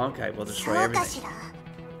vain. The Honkai will destroy everything.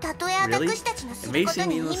 Really? It may seem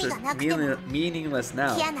meaningless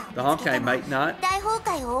now. The Honkai might not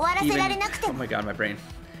even... Oh my god, my brain.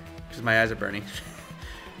 Because my eyes are burning.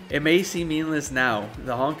 It may seem meaningless now.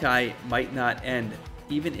 The Honkai might not end,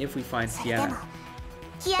 even if we find Kiana.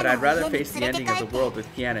 But I'd rather face the ending of the world with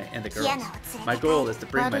Kiana and the girls. My goal is to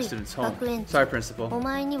bring my students home. Sorry, Principal.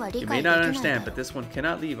 You may not understand, but this one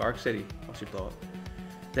cannot leave Arc City. Oh, she blow up.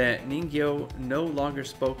 The Ningyo no longer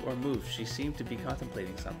spoke or moved. She seemed to be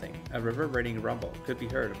contemplating something. A reverberating rumble could be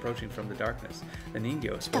heard approaching from the darkness. The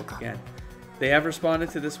Ningyo spoke again. They have responded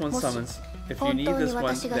to this one's summons. If you need this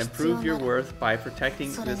one, then prove your worth by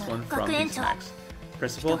protecting this one from these mechs.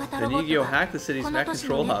 Principal, the Ningyo hacked the city's mech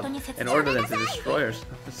control hub and ordered them to destroy us.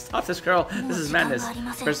 Stop this girl! This is madness!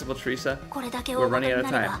 Principal Teresa, we're running out of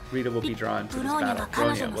time. Rita will be drawn to this battle.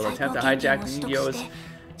 Bronya will attempt to hijack the Ningyo's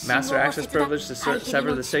master access privilege to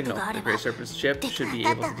sever the signal. The Grey Serpent's chip should be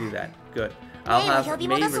able to do that. Good. I'll have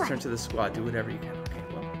May return to the squad. Do whatever you can. Okay,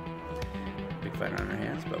 well. Big fight on our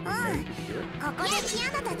hands, but we're ready to do it.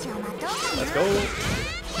 Let's go!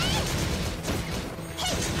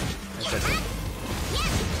 That's it.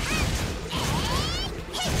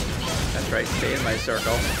 That's right, stay in my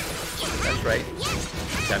circle. That's right.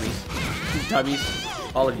 Dummies. Dummies.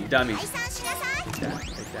 All of you, dummies. Take that,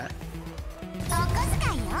 take that.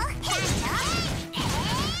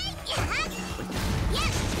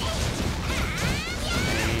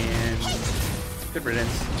 And good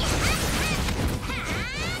riddance.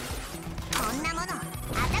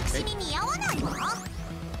 Okay.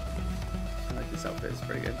 I like this outfit, it's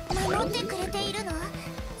pretty good.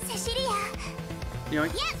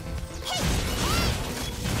 Yoink.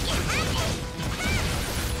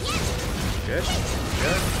 Good,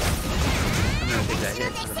 good. I'm gonna take that hit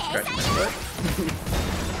because I'm scratching my foot.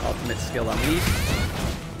 Ultimate skill unleashed.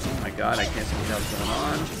 Oh my god, I can't see what else going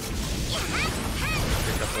on.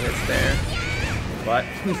 Pick up the hits there. But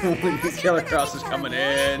the Killer Cross is coming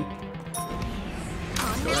in.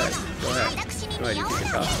 Go ahead, go ahead. Go ahead, you think it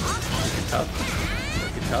tough. Think it tough.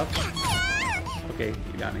 Think it tough. Okay,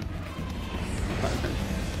 you got me.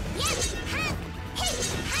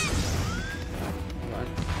 Hold on.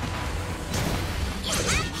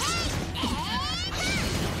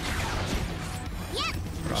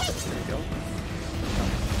 Drop it. There you go.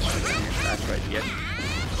 That's right, yes.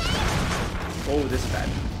 Oh, this is bad.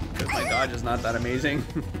 Because my dodge is not that amazing.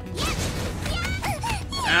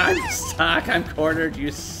 Ah, I'm stuck. I'm cornered,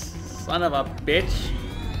 you son of a bitch.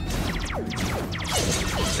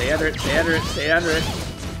 Stay under it, stay under it, stay under it.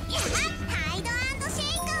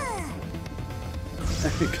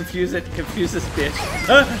 confuse this bitch.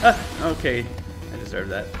 Okay, I deserve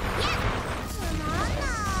that.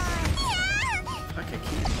 Fuck, I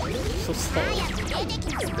can't. So slow.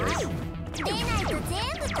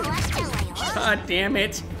 God damn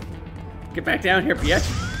it. Get back down here, bitch.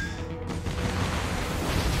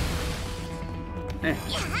 Eh.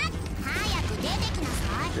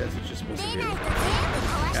 That's what you're supposed to do.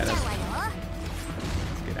 Kind of.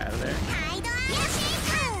 Let's get out of there.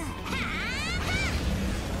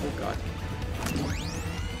 Oh god.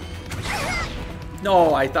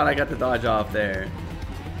 No, I thought I got the dodge off there.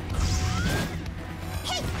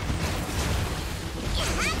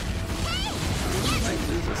 I might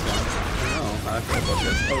lose this one. I don't know how I feel about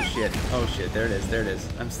this. Oh shit. Oh shit. There it is. There it is.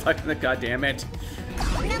 I'm stuck in the goddamn it.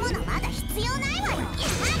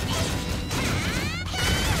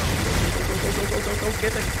 Go,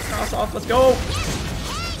 get the cross off. Let's go.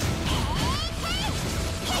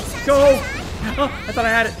 Go. Oh, I thought I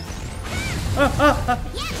had it.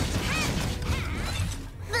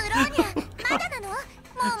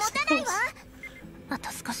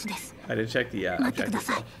 I didn't check the objective.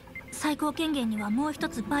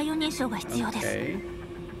 Okay.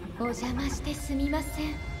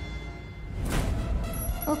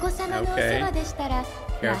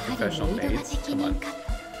 Character professional mates. Come on.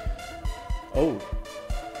 Oh.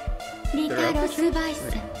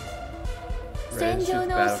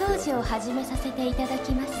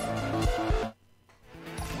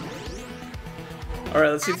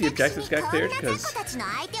 Alright, let's see if the objectives got cleared, because I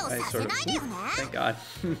sort of... Ooh, thank God.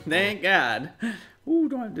 Thank God. Ooh,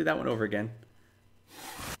 don't have to do that one over again.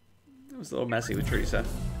 It was a little messy with Teresa.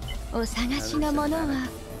 Yes, the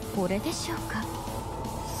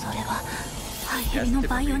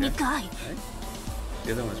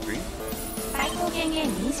other one was green.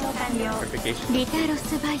 Verification.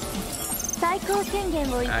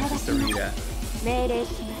 Access to Rita. And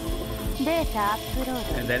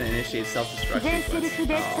then initiate self-destruct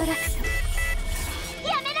sequence.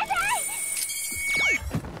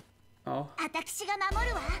 Oh.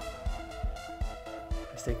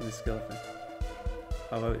 He's taking the skill effect.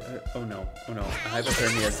 Oh no.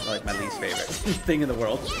 Hypothermia is like my least favorite thing in the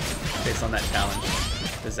world based on that challenge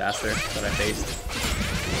disaster that I faced.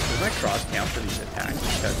 Does my cross count for these attacks?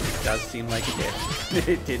 Because it does seem like it did.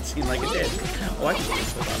 It did seem like it did. Oh, I can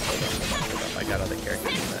hold on. I got other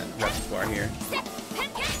characters in the repertoire here.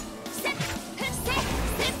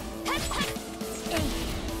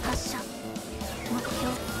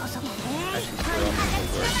 I should throw me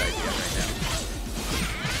the worst idea right now.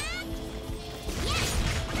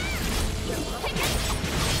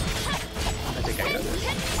 I think I got this. I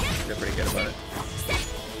feel pretty good about it.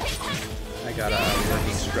 I got a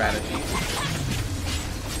working strategy.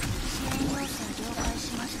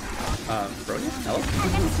 Brilliant. Hello.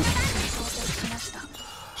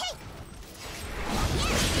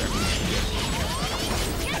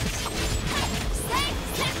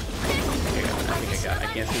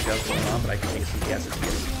 I can't see what's going on, but I can make some guesses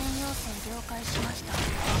here.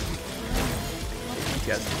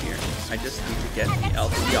 Guesses here. I just need to get the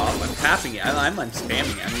LT off. I'm tapping it. I'm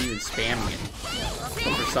spamming it. I'm even spamming it.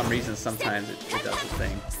 But for some reason, sometimes it does the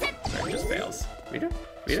thing where it just fails. Rita?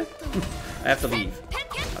 I have to leave.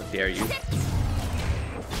 How dare you?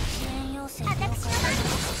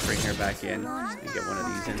 Bring her back in and get one of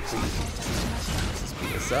these in, please. Let's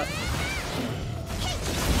speed this up.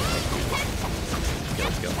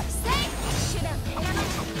 Let's go.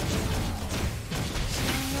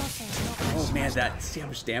 Oh man, see how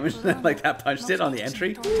much damage like that punch did on the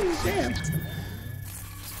entry? Ooh, damn.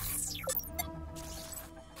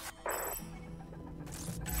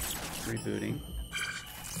 Rebooting.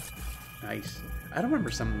 Nice. I don't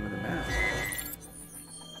remember someone with a mask.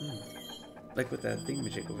 Like with that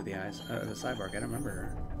thingamajig over the eyes. The cyborg, I don't remember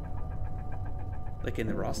her. Like in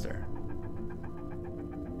the roster.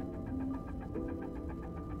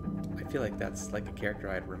 I feel like that's like a character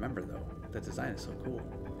I'd remember though. The design is so cool.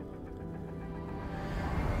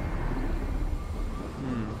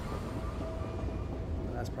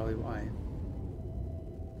 Well, that's probably why.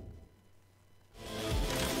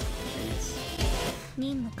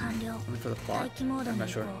 Only for the plot. I'm not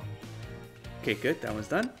sure. Okay, good. That one's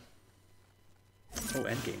done. Oh,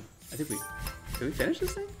 endgame. I think did we finish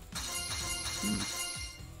this thing?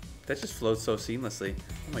 That just flowed so seamlessly.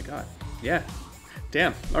 Oh my god. Yeah.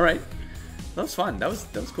 Damn. All right. That was fun. That was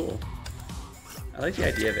cool. I like the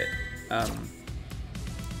idea of it.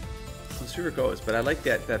 Let's see where it goes. But I like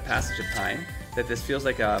that passage of time. That this feels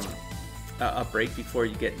like a break before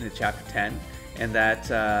you get into chapter 10, and that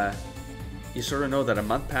you sort of know that a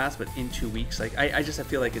month passed, but in 2 weeks, like I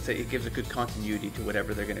feel like it gives a good continuity to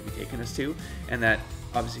whatever they're going to be taking us to, and that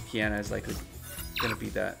obviously Kiana is like going to be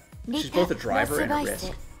that. She's both a driver and a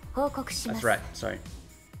risk. That's right. Sorry.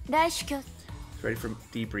 Ready for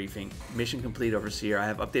debriefing. Mission complete, Overseer. I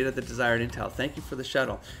have updated the desired intel. Thank you for the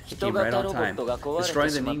shuttle. It came right on time.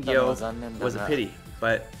 Destroying the Ningyo was a pity,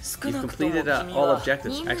 but you've completed all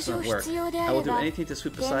objectives. Excellent work. I will do anything to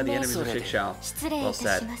sweep aside the enemies of Shikshal. Well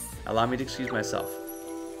said. Allow me to excuse myself.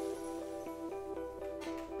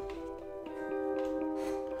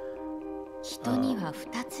 Okay, we have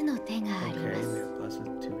plus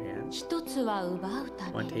with 2 hands.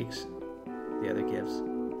 One takes, the other gives.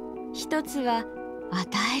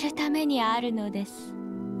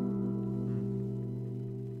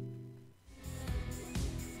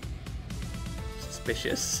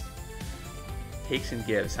 Suspicious. Takes and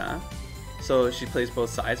gives, huh? So she plays both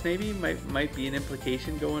sides maybe? Might be an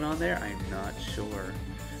implication going on there? I'm not sure.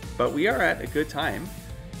 But we are at a good time.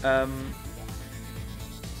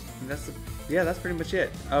 That's pretty much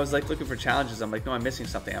it. I was like looking for challenges. I'm like, no, I'm missing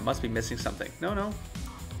something. I must be missing something. No,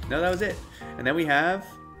 that was it. And then we have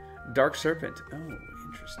Dark Serpent. Oh,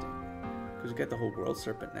 interesting. Because we got the whole World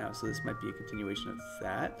Serpent now, so this might be a continuation of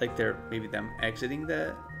that. Like they're maybe them exiting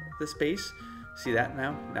the space. See that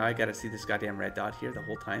now? Now I gotta see this goddamn red dot here the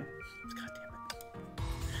whole time. God damn it.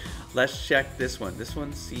 Let's check this one. This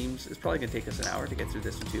one seems it's probably gonna take us an hour to get through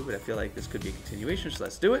this one too, but I feel like this could be a continuation, so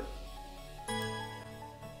let's do it.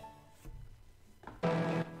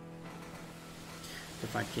 To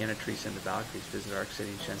find Kiana, Teresa, and the Valkyries, visit Arc City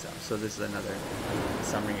and Shenzhen. So this is another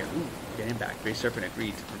summary here. Ooh, get him back. Grey Serpent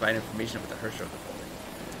agreed to provide information about the Hershow of the building.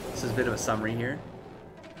 This is a bit of a summary here.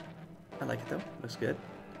 I like it though. Looks good.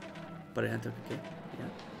 But it took okay. Yeah.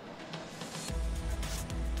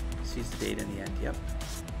 Sees the date in the end. Yep.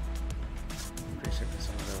 Grey Serpent's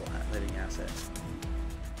another living asset.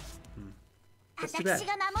 That's too bad.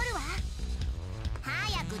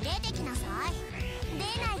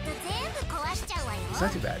 It's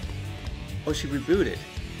not too bad. Oh, she rebooted.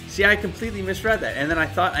 See, I completely misread that, and then I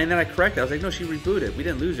corrected. I was like, no, she rebooted. We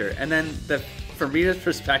didn't lose her. And then from Rita's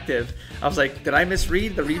perspective, I was like, did I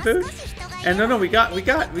misread the reboot? And no, we got the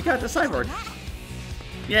cyborg.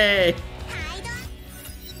 Yay!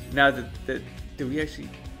 Now, do we actually?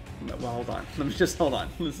 Well, hold on. Hold on.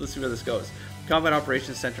 Let's see where this goes. Combat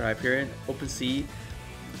Operations Center Hyperion, Open Sea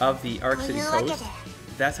of the Arc City Coast.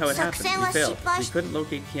 That's how it happened. We failed. We couldn't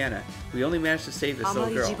locate Kiana. We only managed to save this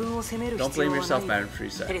little girl. Don't blame yourself, Madam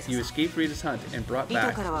Teresa. You escaped Rita's hunt and brought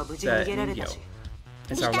back the Ningyo.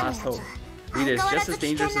 It's our last hope. Rita is just as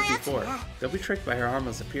dangerous as before. Don't be tricked by her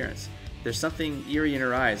harmless appearance. There's something eerie in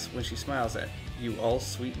her eyes when she smiles at you, all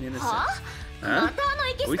sweet and innocent. Huh?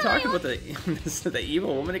 Are we talking about the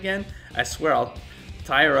evil woman again? I swear I'll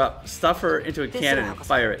tie her up, stuff her into a cannon, and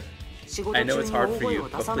fire it. I know it's hard for you,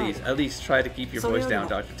 but please, at least try to keep your voice down,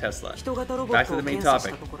 Dr. Tesla. Back to the main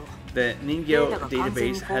topic. The Ningyo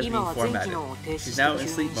database has been formatted. She's now in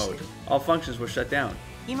sleep mode. All functions were shut down.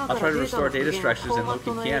 I'll try to restore data structures and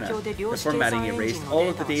locate Kiana. The formatting erased all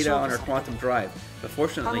of the data on her quantum drive, but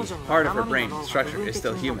fortunately, part of her brain structure is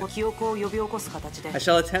still human. I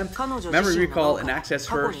shall attempt memory recall and access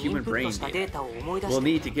her human brain data. We'll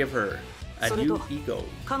need to give her a new ego.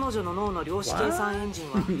 What?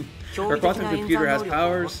 Her quantum computer has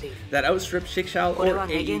powers that outstrip Shiksha or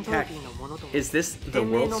AE tech. Is this the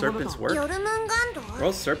World Serpent's work?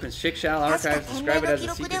 World Serpents, Shiksha archives describe it as a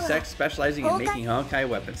secret sect specializing in making Honkai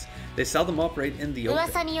weapons. They seldom operate in the open.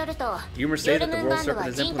 Rumors say that the World Serpent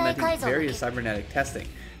is implementing various cybernetic testing.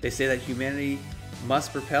 They say that humanity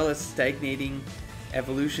must propel its stagnating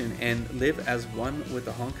evolution and live as one with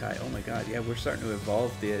the Honkai. Oh my god, yeah, we're starting to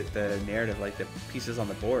evolve the narrative, like the pieces on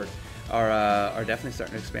the board are definitely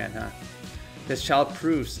starting to expand, huh? This child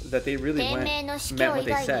proves that they really meant what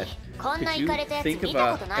they said. Could you think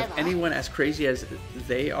of anyone as crazy as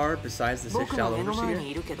they are besides the Shiksha overseer?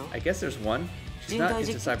 I guess there's one. She's not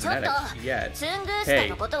into cybernetics yet. Hey,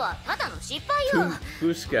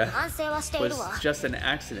 Tunguska was just an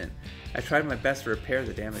accident. I tried my best to repair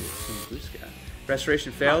the damage to Tunguska.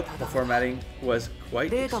 Restoration failed. The formatting was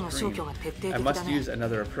quite extreme. I must use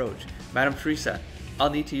another approach. Madam Teresa, I'll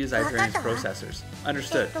need to use Hyperion's processors.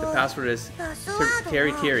 Understood. The password is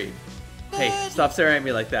Terry. Hey, stop staring at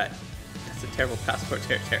me like that. That's a terrible password,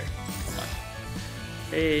 Terry. Come on.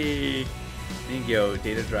 Hey, Ningyo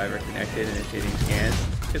data driver connected, initiating scans.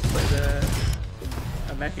 Let's play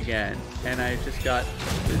a mech again. And I just got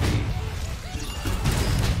busy.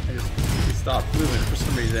 I just stopped moving for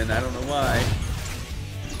some reason. I don't know why.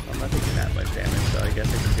 I'm not taking that much damage, so I guess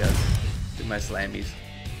I can just do my slammies.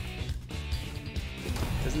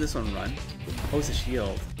 Doesn't this one run? Oh, it's a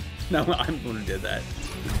shield. No, I'm the one who did that.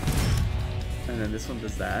 And then this one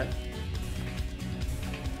does that.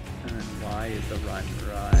 And then Y is the run,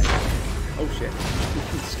 right? Oh shit.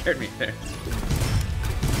 You scared me there.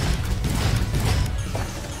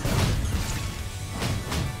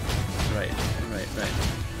 Right.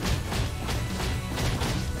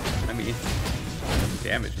 I mean, it doesn't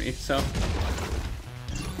damage me, so.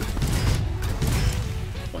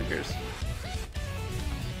 Blinkers.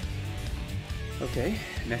 Okay,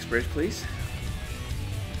 next bridge, please.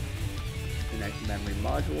 Connect memory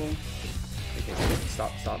module. Okay,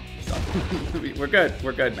 stop.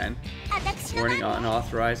 We're good, man. Warning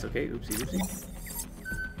unauthorized. Okay, oopsie.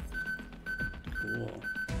 Cool.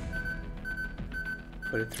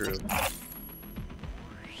 Put it through.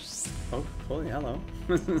 Oh, Colia, hello.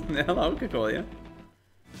 Hello, Colia.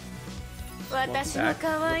 Welcome back.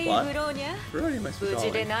 Bronya, my sweet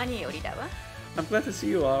darling. I'm glad to see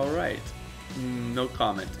you all right. No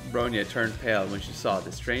comment. Bronya turned pale when she saw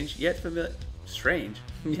the strange yet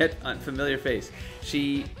unfamiliar face.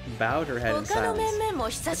 She bowed her head in silence.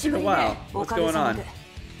 It's been a while. What's going on?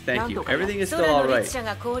 Thank you. Everything is still alright. The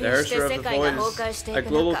Hersher of the Void is a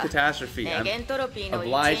global catastrophe. I'm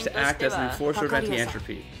obliged to act as an enforcer of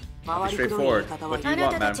anti-entropy. I'll be straightforward. What do you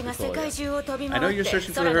want, Madam Colia? I know you're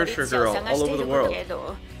searching for the Hersher girl all over the world.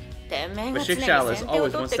 But Shiksha is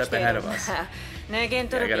always one step ahead of us. Yeah, I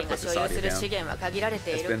gotta put this audio down.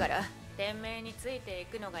 It's been... Maybe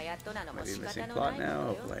missing plot now.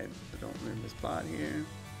 Hopefully I don't miss plot here.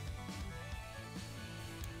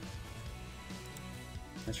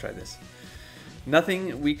 Let's try this.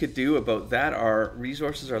 Nothing we could do about that. Our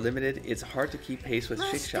resources are limited. It's hard to keep pace with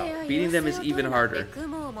Shiksha. Beating them is even harder.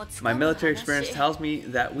 My military experience tells me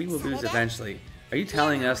that we will lose eventually. Are you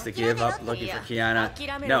telling us to give up looking for Kiana?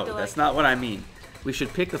 No, that's not what I mean. We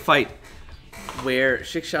should pick the fight. where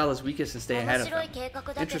Shikshal is weakest and stay ahead of them.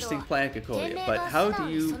 Interesting plan, Kikolia, but how do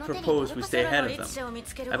you propose we stay ahead of them?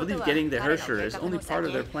 I believe getting the Herrscher is only part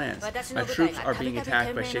of their plans. My troops are being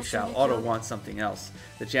attacked by Shikshal. Otto wants something else.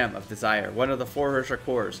 The Gem of Desire, one of the 4 Herrscher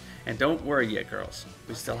cores. And don't worry yet, girls.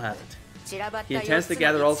 We still have it. He intends to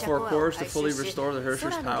gather all 4 cores to fully restore the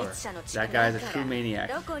Herscher's power. That guy is a true maniac.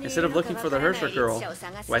 Instead of looking for the Herrscher girl,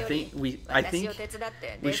 I think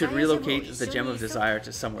we should relocate the Gem of Desire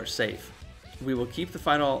to somewhere safe. We will keep the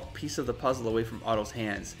final piece of the puzzle away from Otto's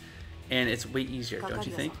hands, and it's way easier, don't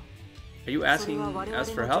you think? Are you asking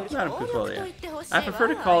us for help, Madam Kikolia? I prefer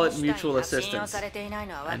to call it mutual assistance.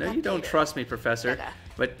 I know you don't trust me, Professor,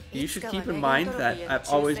 but you should keep in mind that I've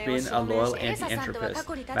always been a loyal anti-entropist.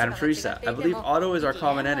 Madam Teresa, I believe Otto is our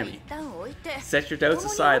common enemy. Set your doubts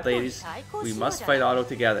aside, ladies. We must fight Otto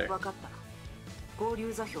together.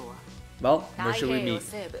 Well, where should we meet?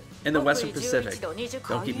 In the Western Pacific.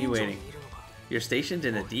 Don't keep me waiting. You're stationed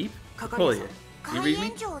in the deep? Kikolia, you read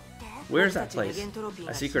me? Where's that place?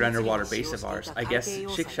 A secret underwater base of ours. I guess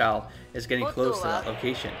Shikshal is getting close to that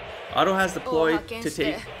location. Otto has deployed to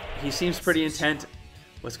take... He seems pretty intent.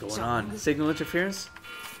 What's going on? Signal interference?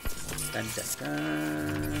 Dun, dun,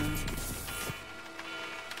 dun.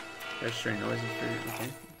 Registering noises for... Okay.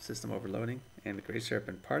 System overloading. And the Great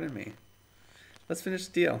Serpent. Pardon me. Let's finish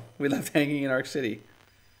the deal. We left hanging in Arc City.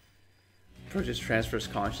 Project transfers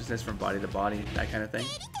consciousness from body to body. That kind of thing.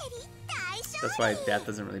 That's why death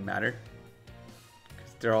doesn't really matter.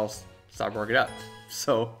 They're all cyborged up.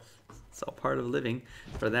 So, it's all part of living.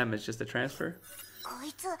 For them, it's just a transfer.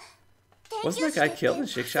 Wasn't that guy killed in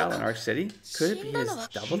Shikshal in Arc City? Could it be his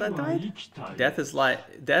double that died? Death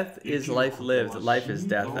is life lived. Life is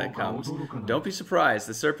death that comes. Don't be surprised.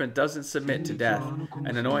 The serpent doesn't submit to death.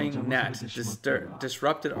 An annoying gnat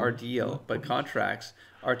disrupted our deal, but contracts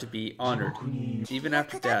are to be honored, even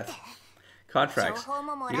after death. Contracts.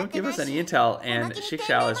 You don't give us any intel, and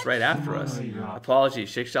Shikshal is right after us.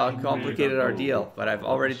 Apologies, Shikshal complicated our deal, but I've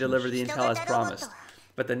already delivered the intel as promised.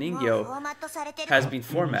 But the Ningyo has been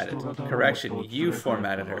formatted. Correction, you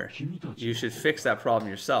formatted her. You should fix that problem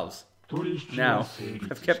yourselves. Now,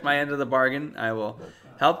 I've kept my end of the bargain. I will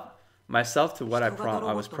help myself to what I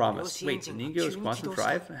was promised. Wait, the Ningyo's quantum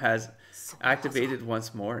drive has activated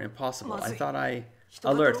once more. Impossible. I thought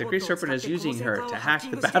Alert, the Great Serpent is using her to hack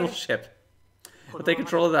the battleship. We'll take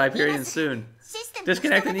control of the Hyperion soon.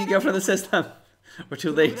 Disconnect the Ningyo from the system. We're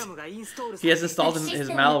too late. He has installed his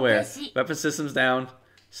malware. Weapon systems down.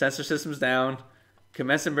 Sensor systems down.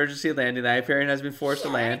 Commence emergency landing. The Hyperion has been forced to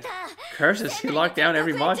land. Curses, he locked down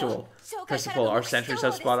every module. Principal, our sentries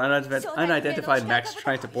have spotted unidentified mechs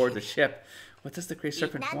trying to board the ship. What does the Great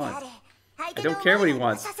Serpent want? I don't care what he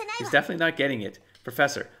wants. He's definitely not getting it.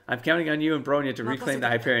 Professor, I'm counting on you and Bronya to reclaim the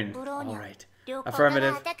Hyperion. Alright.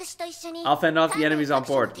 Affirmative. I'll fend off the enemies on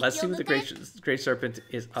board. Let's see what the Great Serpent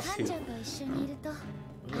is up to. Oh.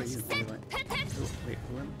 Who are you? Wait,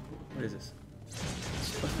 what is this?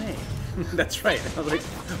 What's me? That's right. I was like,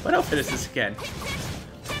 what outfit is this again?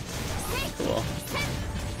 Cool.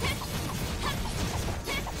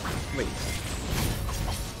 Wait.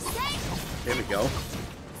 There we go.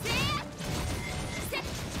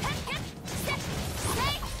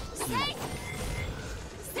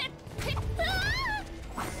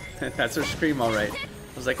 That's her scream, all right. I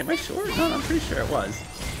was like, am I sure? No, I'm pretty sure it was.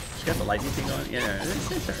 She got the lightning thing going. Yeah,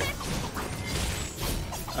 it's her.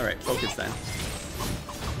 All right, focus then.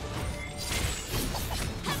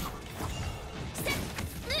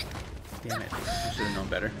 Damn it! I should have known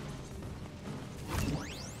better.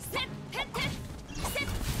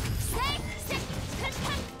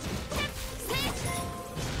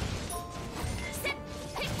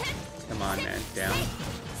 Come on, man, down.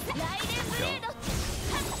 There we go.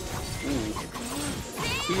 Ooh.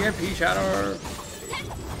 TMP shatter!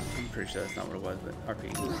 I'm pretty sure that's not what it was, but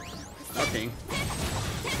RP. RP.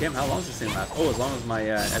 Damn, how long does this thing last? Oh, as long as my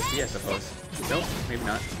SD, I suppose. Nope, maybe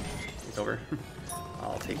not. It's over.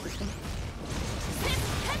 I'll take this one.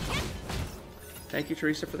 Thank you,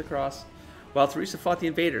 Teresa, for the cross. While Teresa fought the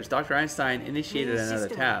invaders, Dr. Einstein initiated another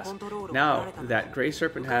task. Now that Grey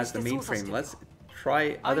Serpent has the mainframe, let's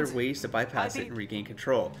try other ways to bypass it and regain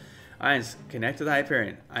control. Einstein connected to the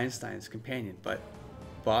Hyperion, Einstein's companion, but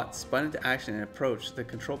bot spun into action and approached the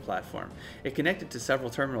control platform. It connected to several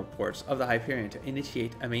terminal ports of the Hyperion to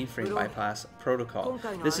initiate a mainframe bypass protocol.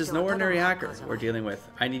 This is no ordinary hacker we're dealing with.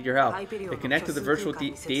 I need your help. It connected to the virtual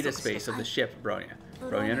data space of the ship, Bronya.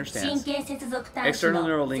 Bronya understands. External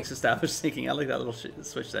neural links established syncing. I like that little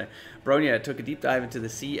switch there. Bronya took a deep dive into the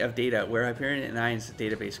sea of data where Hyperion and Ein's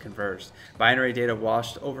database converged. Binary data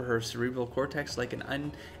washed over her cerebral cortex like an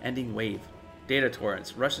unending wave. Data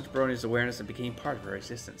torrents rushed into Bronia's awareness and became part of her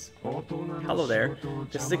existence. Hello there.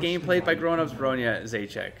 This is a game played by grown-ups, Bronya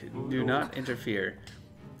Zajac. Do not interfere.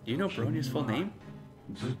 Do you know Bronia's full name?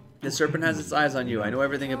 The serpent has its eyes on you. I know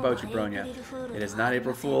everything about you, Bronya. It is not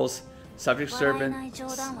April Fool's. Subject serpent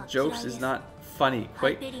jokes is not funny.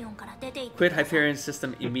 Quit Hyperion's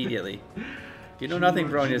system immediately. You know nothing,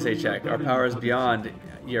 Bronya Zajac. Our power is beyond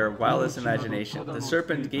your wildest imagination. The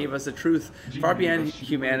serpent gave us the truth. Far beyond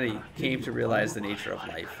humanity came to realize the nature of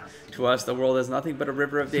life. To us, the world is nothing but a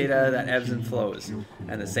river of data that ebbs and flows.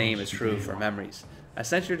 And the same is true for memories. I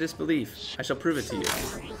sense your disbelief. I shall prove it to you.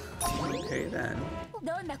 Okay, then.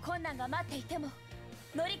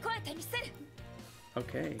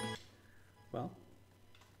 Okay. Well,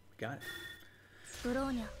 we got it.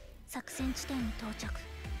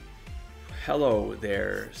 Hello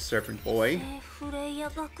there, serpent boy.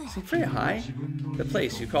 St. Freya High? The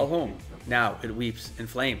place you call home. Now it weeps in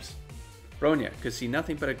flames. Bronya could see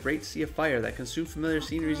nothing but a great sea of fire that consumed familiar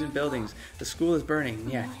sceneries and buildings. The school is burning,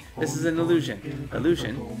 yet this is an illusion.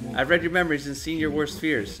 Illusion? I've read your memories and seen your worst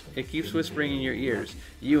fears. It keeps whispering in your ears.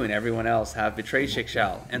 You and everyone else have betrayed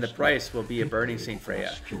Shikshal, and the price will be a burning St.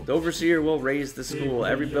 Freya. The overseer will raise the school,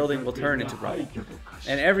 every building will turn into rubble,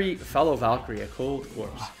 and every fellow Valkyrie a cold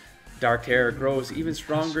corpse. Dark terror grows even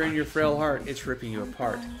stronger in your frail heart. It's ripping you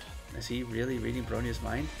apart. Is he really reading Bronya's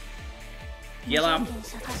mind? Heal him! I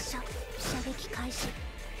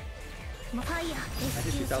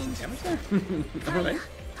did 2,000 damage there? Alright.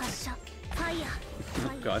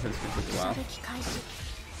 Oh god, this is gonna take a while.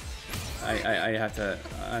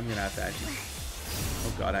 I'm gonna have to actually...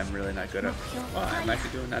 Oh god, I'm really not good at... Well, I'm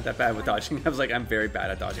actually doing not that bad with dodging. I was like, I'm very bad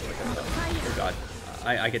at dodging with this stuff. Oh god.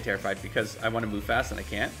 I get terrified because I want to move fast and I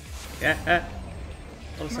can't. Yeah.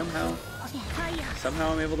 Oh, somehow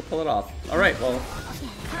I'm able to pull it off. Alright, well,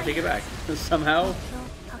 I take it back. Somehow.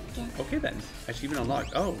 Okay then. Achievement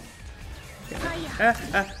unlocked. Oh. Okay. I'm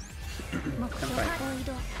fine.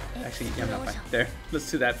 Actually, yeah, I'm not fine. There. Let's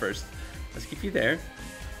do that first. Let's keep you there.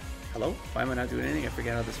 Hello? Why am I not doing anything? I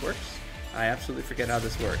forget how this works. I absolutely forget how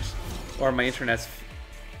this works. Or my internet's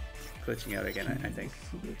glitching out again, I think.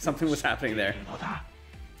 Something was happening there.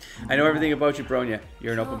 I know everything about you, Bronya.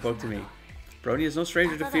 You're an open book to me. Bronya is no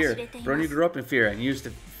stranger to fear. Bronya grew up in fear and used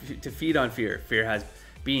to feed on fear. Fear has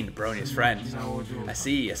been Bronya's friend. I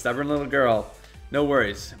see, a stubborn little girl. No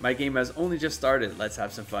worries. My game has only just started. Let's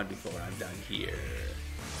have some fun before I'm done here.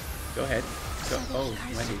 Go ahead. Go. Oh,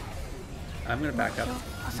 Wendy. I'm going to back up.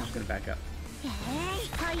 I'm just going to back up.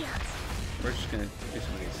 We're just going to do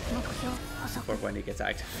some of these before Wendy gets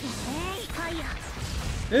active.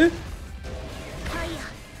 This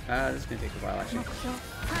is going to take a while, actually.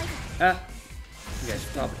 You guys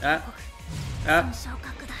probably...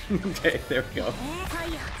 Okay, there we go.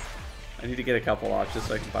 I need to get a couple off just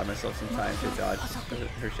so I can buy myself some time to dodge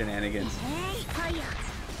her shenanigans. I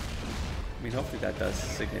mean, hopefully that does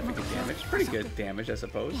significant damage. Pretty good damage, I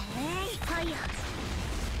suppose.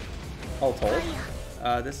 All told.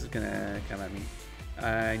 This is going to come at me.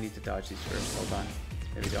 I need to dodge these first. Hold on.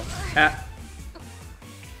 There we go.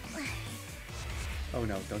 Oh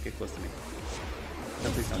no, don't get close to me. No,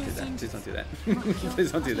 please don't do that. Please don't do that.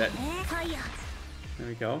 Please don't do that. There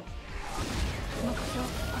we go.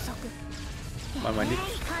 Come on, Wendy.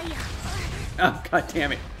 Oh, god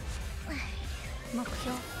damn it.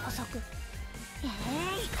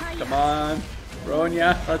 Come on.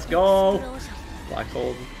 Bronya, let's go. Black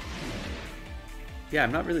hold. Yeah,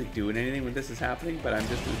 I'm not really doing anything when this is happening, but I'm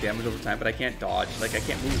just doing damage over time, but I can't dodge. Like, I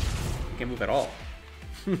can't move. I can't move at all.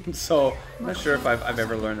 So, I'm not sure if I've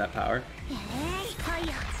ever learned that power.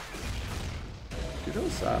 Do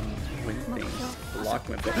those wind things block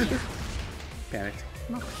my book? Panicked.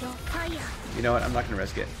 You know what? I'm not going to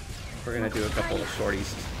risk it. We're going to do a couple of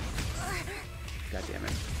shorties. God damn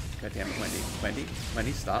it. God damn it, Wendy.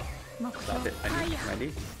 Wendy, stop. Stop it.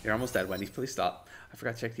 Wendy. You're almost dead, Wendy. Please stop. I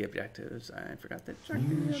forgot to check the objectives. I forgot to check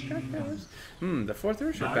the objectives. The fourth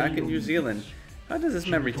Ursher back in New Zealand. How does this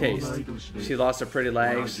memory taste? She lost her pretty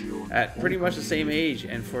legs at pretty much the same age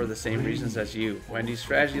and for the same reasons as you. Wendy's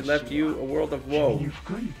tragedy left you a world of woe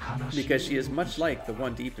because she is much like the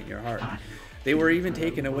one deep in your heart. They were even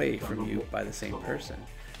taken away from you by the same person.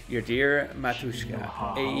 Your dear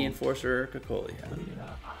Matushka, AE Enforcer Kokolia.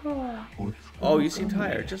 Oh, you seem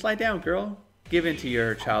tired. Just lie down, girl. Give in to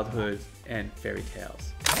your childhood and fairy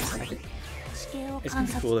tales. It's gonna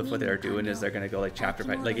be cool if what they're doing is they're gonna go like chapter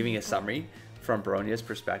by, like giving a summary from Bronya's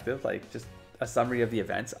perspective, like just a summary of the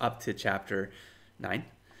events up to chapter 9.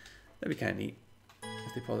 That'd be kind of neat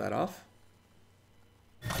if they pull that off.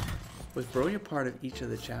 Was Bronya part of each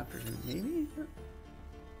of the chapters? Maybe?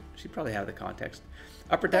 She'd probably have the context.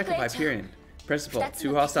 Upper deck of Hyperion. Principal,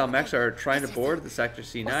 2 hostile mechs are trying to board the Sector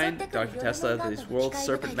C9. Dr. Tesla, these world's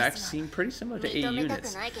serpent mechs seem pretty similar to AE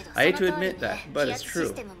units. I hate to admit that, but it's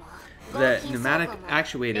true. The pneumatic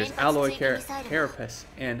actuators, alloy carapace,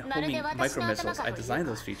 and homing micromissiles, I designed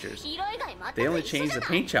those features. They only changed the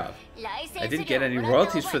paint job. I didn't get any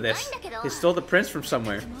royalties for this. They stole the prints from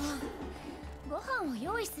somewhere.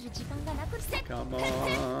 Come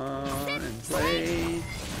on and play.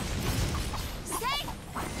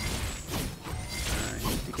 I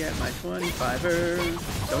need to get my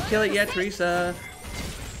 25er. Don't kill it yet, Teresa.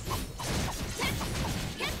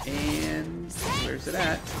 And where's it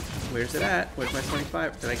at? Where's it at? Where's my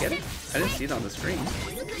 25? Did I get it? I didn't see it on the screen.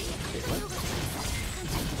 Wait, what?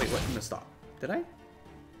 Wait, what? I'm gonna stop. Did I?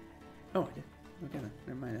 Oh, I did. Okay then.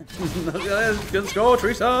 Never mind then. Let's go,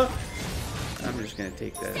 Teresa! I'm just gonna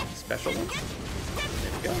take the special one.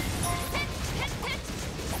 There we go.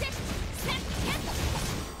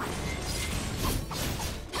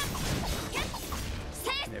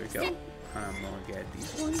 There we go. I'm gonna get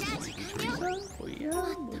these ones.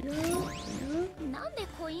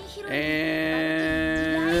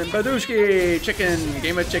 And Badushki! Chicken!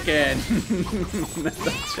 Game of chicken!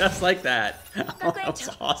 Just like that. Oh, that was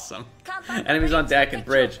awesome. Enemies on deck and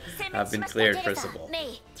bridge have been cleared, Principal.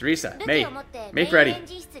 Teresa, May, make ready.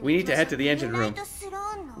 We need to head to the engine room.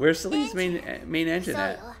 Where's Celine's main engine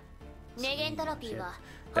at?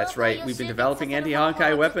 That's right, we've been developing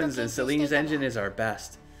anti-Honkai weapons and Celine's engine is our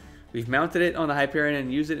best. We've mounted it on the Hyperion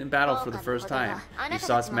and used it in battle for the first time. You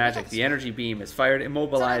saw its magic. The energy beam is fired,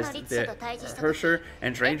 immobilized the Hersher,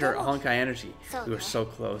 and drained her Honkai energy. We were so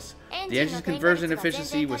close. The engine's conversion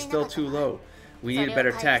efficiency was still too low. We needed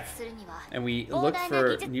better tech, and we looked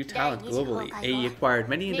for new talent globally. AE acquired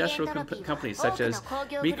many industrial companies such as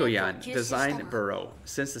Mikoyan Design Bureau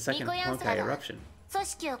since the second Honkai eruption.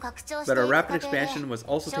 But our rapid expansion was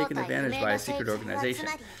also taken advantage by a secret organization.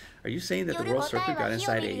 Are you saying that the World Serpent got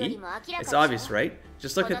inside AE? It's obvious, right?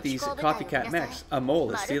 Just look at these copycat mechs. A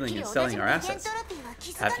mole is stealing and selling our assets.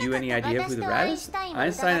 Have you any idea who the rat is?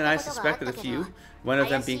 Einstein and I suspected a few, one of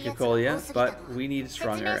them being Kikolia, but we need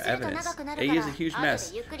stronger evidence. AE is a huge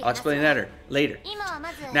mess. I'll explain that later.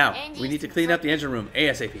 Now, we need to clean up the engine room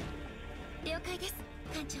ASAP. Go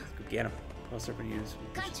get him. World Serpent units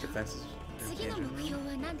defenses.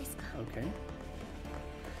 Okay.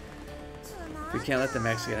 We can't let the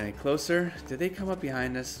mechs get any closer. Did they come up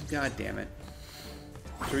behind us? God damn it.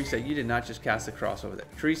 Teresa, you did not just cast the cross over there.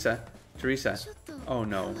 Teresa. Oh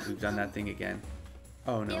no, we've done that thing again.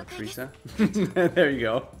 Oh no, Teresa. There you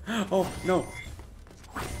go. Oh no.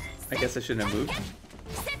 I guess I shouldn't have moved.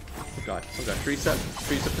 Oh god, Teresa,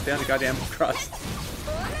 put down the goddamn cross.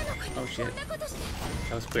 Oh shit.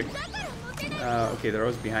 That was quick. Okay, they're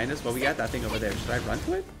always behind us. Well, we got that thing over there. Should I run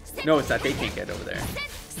to it? No, it's that they can't get over there.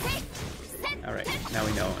 Alright, now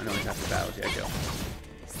we know. I know we have to battle Jago.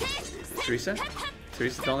 Teresa,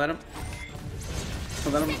 don't let him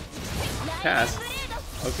pass.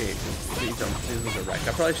 Okay, please don't. This was a wreck.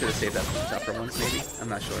 I probably should have saved that for the upper ones, maybe. I'm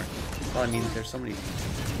not sure. Well, I mean, there's so many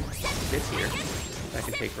bits here that I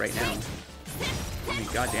can take right now. I mean,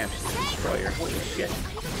 goddamn, she's a destroyer. Holy shit.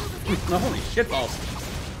 Holy shit balls.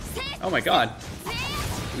 Oh my god.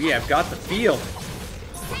 We have got the field.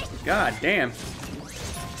 God damn.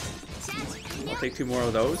 I'll take 2 more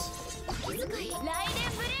of those.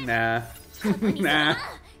 Nah. Nah.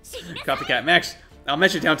 Copycat mechs. I'll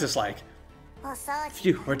measure down to slag.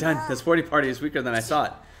 Phew, we're done. This 40 party is weaker than I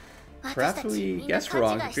thought. Perhaps we guessed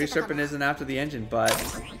wrong. The Tree Serpent isn't after the engine, but...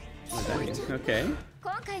 What does that mean? Okay.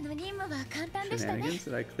 Shenanigans,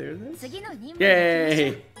 did I clear this?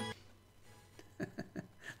 Yay! Did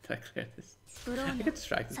I clear this? I get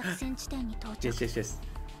distracted. Yes.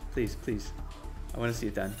 Please. I want to see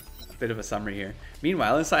it done. A bit of a summary here.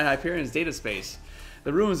 Meanwhile, inside Hyperion's data space,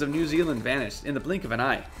 the ruins of New Zealand vanished in the blink of an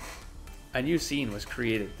eye. A new scene was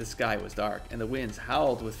created. The sky was dark, and the winds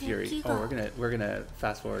howled with fury. Oh, we're gonna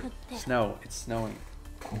fast forward. Snow. It's snowing.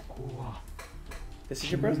 This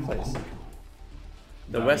is your birthplace.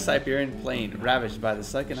 The West Siberian plain, ravaged by the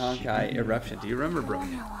second Honkai eruption. Do you remember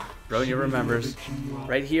Bronya? Bronya remembers.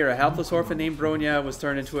 Right here, a helpless orphan named Bronya was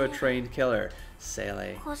turned into a trained killer.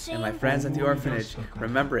 Sele. And my friends at the orphanage,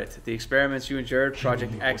 remember it. The experiments you endured,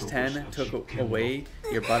 Project X10, took away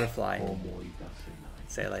your butterfly.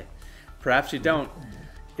 Sele. Perhaps you don't.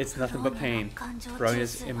 It's nothing but pain.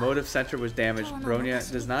 Bronya's emotive center was damaged.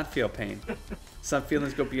 Bronya does not feel pain. Some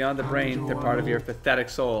feelings go beyond the brain. They're part of your pathetic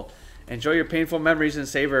soul. Enjoy your painful memories and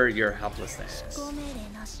savor your helplessness.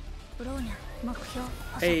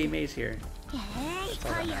 Hey, May's here. That's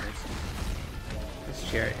all that matters. This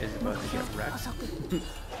chair is about to get wrecked.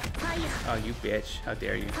 Oh, you bitch. How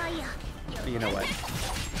dare you. You know what?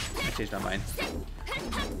 I changed my mind.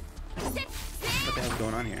 What the hell's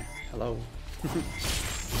going on here? Hello.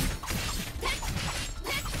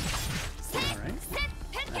 Alright.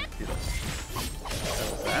 Let's do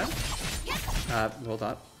that. Hold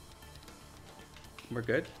on. We're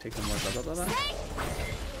good. Take some more blah blah blah blah.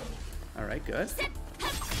 Alright, good.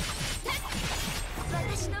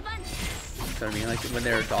 So I mean, like when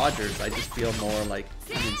they're dodgers, I just feel more like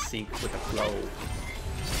I'm in sync with the flow.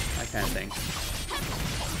 That kind of thing.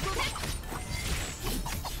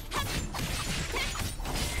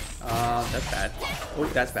 That's bad. Oh,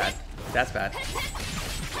 that's bad. That's bad.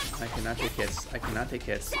 I cannot take hits. I cannot take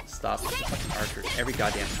hits. Stop the fucking archers every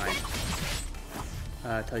goddamn time.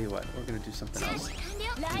 Tell you what, we're gonna do something else.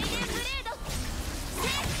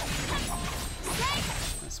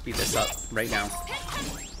 Let's speed this up right now.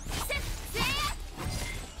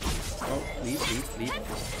 Oh, leave.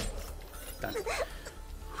 Done.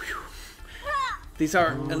 Whew. These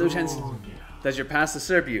are illusions. Does your past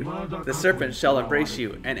disturb you? The serpent shall embrace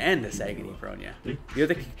you and end this agony, Bronya. You're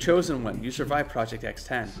the chosen one. You survived Project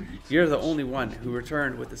X10. You're the only one who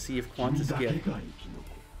returned with the Sea of Quanta's gift.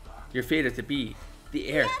 You're fated to be the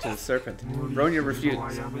heir to the serpent. Bronya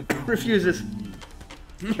refuses.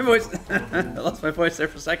 My voice. I lost my voice there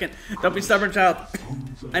for a second. Don't be stubborn, child.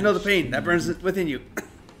 I know the pain that burns within you.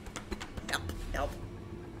 Help.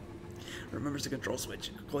 Remembers the control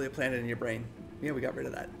switch. Colia planted in your brain. Yeah, we got rid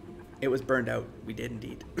of that. It was burned out. We did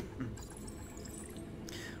indeed.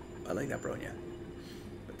 I like that, Bronya.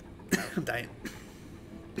 I'm dying.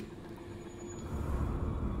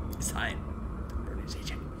 It's time. Bronya's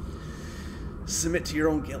aging. Submit to your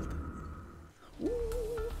own guilt.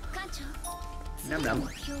 Num num.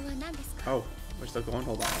 Oh, we're still going?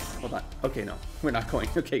 Hold on. Okay, no. We're not going.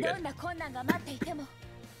 Okay, good.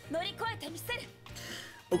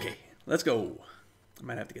 Okay, let's go. I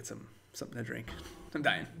might have to get something to drink. I'm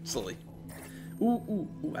dying slowly. Ooh,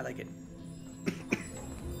 I like it. It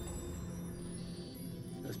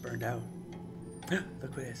was burned out.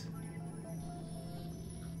 Look what it is.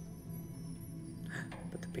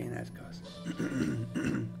 But the pain that caused.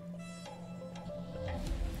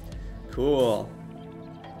 Cool.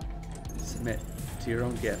 Submit to your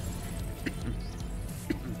own gift.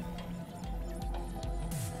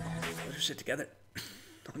 Put your shit together.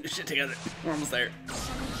 Put your shit together. We're almost there.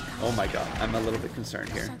 Oh my god, I'm a little bit concerned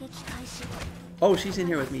here. Oh, she's in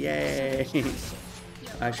here with me. Yay!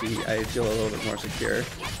 Actually, I feel a little bit more secure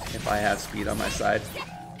if I have speed on my side.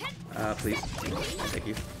 Please. Thank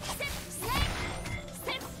you.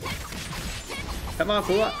 Come on,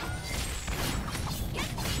 Fua!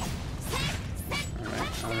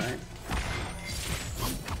 Alright.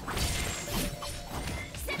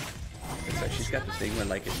 Looks like she's got the thing where,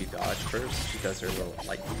 like, if you dodge first, she does her little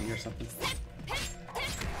lightning or something.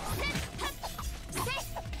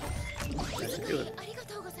 That should do it.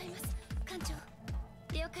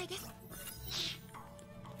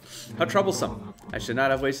 How troublesome. I should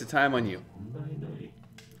not have wasted time on you.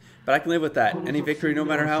 But I can live with that. Any victory, no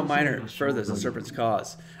matter how minor, furthers the serpent's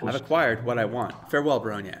cause. I've acquired what I want. Farewell,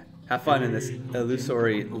 Bronya. Have fun in this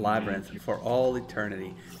illusory labyrinth for all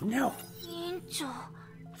eternity. No!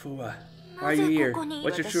 Fua, why are you here?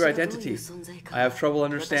 What's your true identity? I have trouble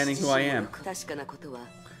understanding who I am.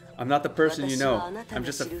 I'm not the person you know. I'm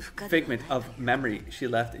just a figment of memory she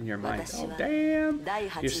left in your mind. Oh, damn!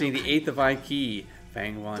 You're seeing the 8th divine key.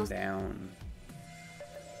 Fang one down.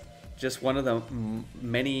 Just one of the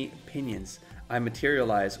many opinions I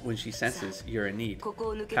materialize when she senses you're in need.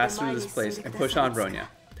 Pass through this place and push on, Bronya.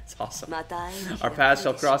 That's awesome. Our paths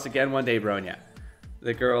shall cross again one day, Bronya.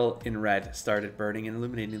 The girl in red started burning and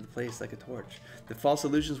illuminating the place like a torch. The false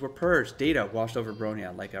illusions were purged. Data washed over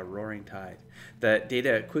Bronya like a roaring tide. The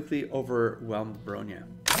data quickly overwhelmed Bronya.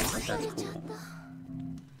 That's cool.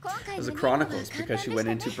 There's the Chronicles because she went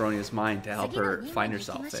into Bronya's mind to help her find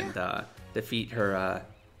herself and defeat her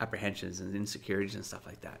apprehensions and insecurities and stuff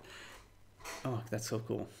like that. Oh, that's so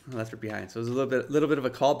cool. I left her behind. So it was a little bit of a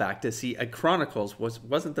callback to see. Chronicles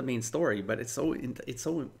wasn't the main story, but it's so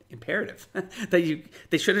imperative that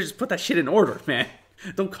they should have just put that shit in order, man.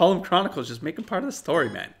 Don't call them Chronicles. Just make them part of the story,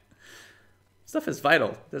 man. Stuff is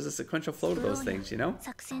vital. There's a sequential flow to those things, you know.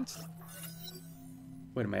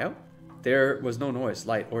 Wait, am I out? There was no noise,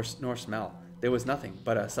 light, nor smell. There was nothing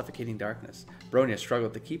but a suffocating darkness. Bronya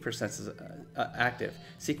struggled to keep her senses active,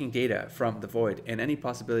 seeking data from the void and any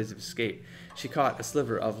possibilities of escape. She caught a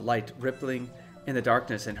sliver of light rippling in the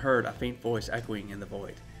darkness and heard a faint voice echoing in the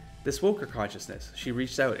void. This woke her consciousness. She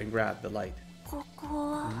reached out and grabbed the light.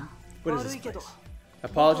 What is this place?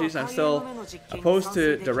 Apologies, I'm still opposed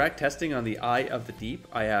to direct testing on the Eye of the Deep.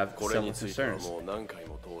 I have several concerns.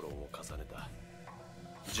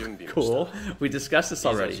 Cool. We discussed this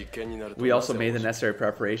already. We also made the necessary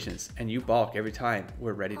preparations, and you balk every time.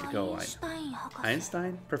 We're ready to go.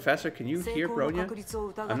 Einstein? Professor, can you hear Bronya?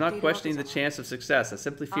 I'm not questioning the chance of success. I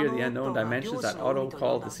simply fear the unknown dimensions that Otto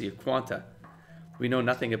called the Sea of Quanta. We know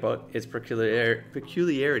nothing about its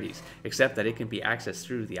peculiarities, except that it can be accessed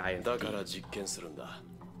through the Eye of the Deep.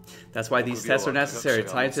 That's why these tests are necessary.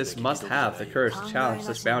 Scientists must have the courage to challenge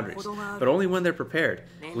such boundaries, but only when they're prepared.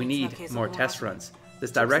 We need more test runs.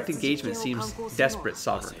 This direct engagement seems desperate,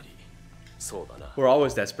 Sovereign. We're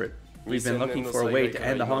always desperate. We've been looking for a way to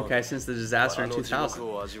end the Honkai since the disaster in 2000.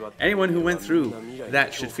 Anyone who went through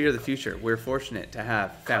that should fear the future. We're fortunate to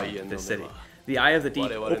have found this city. The Eye of the Deep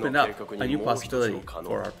opened up a new possibility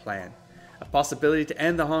for our plan. A possibility to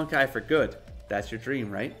end the Honkai for good. That's your dream,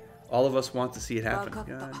 right? All of us want to see it happen.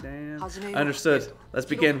 God damn. Understood. Let's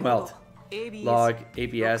begin, Welt. Log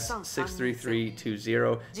ABS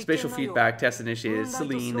 63320. Spatial feedback test initiated.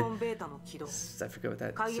 Celine, I forget what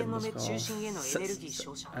that symbol's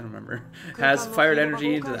called. I don't remember. Has fired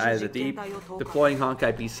energy into the Eye of the Deep. Deploying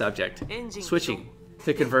Honkai B subject. Switching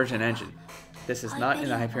to conversion engine. This is not in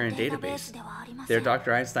the Hyperion database. They're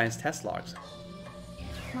Dr. Einstein's test logs.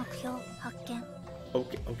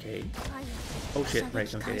 Okay. Oh shit, right,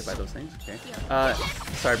 don't get hit by those things. Okay.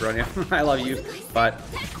 Sorry, Bronya. I love you, but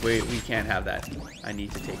we can't have that. I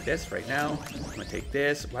need to take this right now. I'm gonna take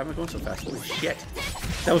this. Why am I going so fast? Holy shit.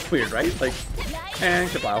 That was weird, right? Like, and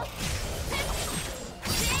kablow.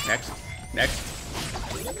 Next.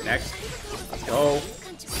 Let's go.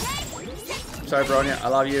 Sorry, Bronya. I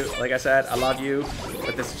love you. Like I said, I love you,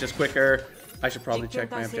 but this is just quicker. I should probably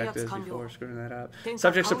check my objectives before screwing that up.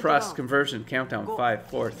 Subject suppressed. Conversion. Countdown. 5,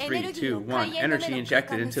 4, 3, 2, 1. Energy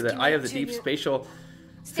injected into the Eye of the Deep spatial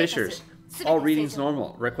fissures. All readings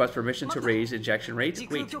normal. Request permission to raise injection rate.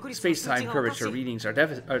 Wait. Space-time curvature readings are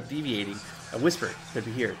deviating. A whisper could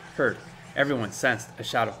be heard. Everyone sensed a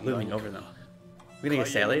shadow looming over them. We're gonna get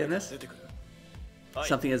Sally in this?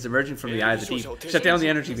 Something is emerging from the Eye of the Deep. Shut down the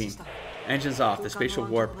energy beam. Engines off. The spatial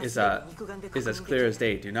warp is as clear as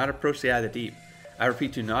day. Do not approach the Eye of the Deep. I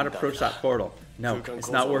repeat, do not approach that portal. No,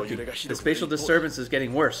 it's not working. The spatial disturbance is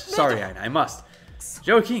getting worse. Sorry, I must.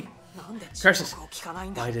 Joaquin! Curses!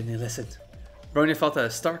 Why didn't he listen? Bronya felt that a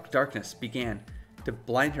stark darkness began to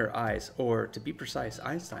blind her eyes, or to be precise,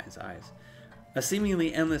 Einstein's eyes. A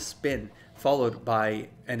seemingly endless spin, followed by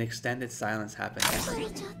an extended silence happened.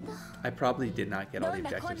 I probably did not get all the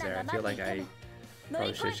objectives there. I feel like I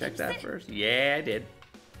probably should have checked that first. Yeah, I did.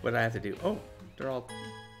 What did I have to do? Oh, they're all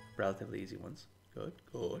relatively easy ones. Good.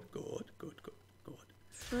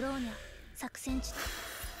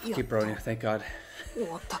 Keep Bronya, thank God.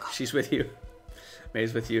 She's with you.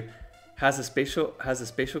 May's with you. Has the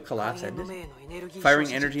spatial collapse ended?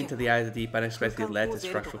 Firing energy into the Eye of the Deep unexpectedly led to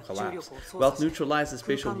structural collapse. Welt neutralized the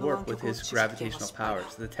spatial warp with his gravitational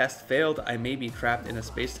powers. The test failed. I may be trapped in a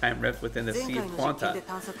space-time rift within the Sea of Quanta.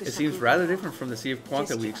 It seems rather different from the Sea of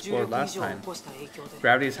Quanta we explored last time.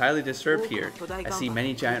 Gravity is highly disturbed here. I see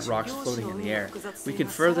many giant rocks floating in the air. We can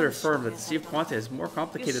further affirm that the Sea of Quanta is more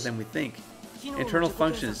complicated than we think. Internal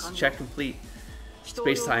functions check complete.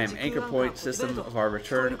 Space-time anchor point system of our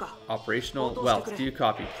return operational. Welt, do you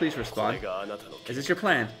copy? Please respond. Is this your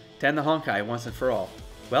plan? To end the Honkai once and for all.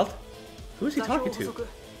 Welt? Who is he talking to?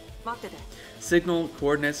 Signal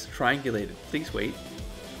coordinates triangulated. Please wait.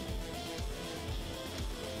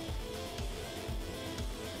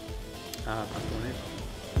 I'm going in.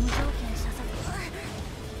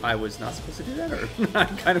 I was not supposed to do that, or I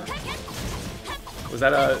kind of. Was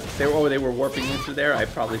that a? They were warping in through there. I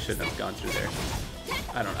probably shouldn't have gone through there.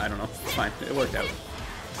 I don't know. It's fine. It worked out.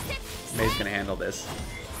 May's gonna handle this.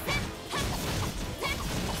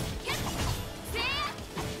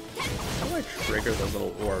 How do I trigger the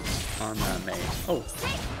little orbs on May? Oh,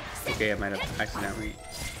 okay. I might have accidentally.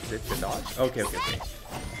 Is it the dodge? Okay. I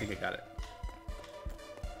think I got it.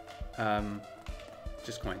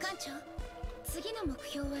 Just coins.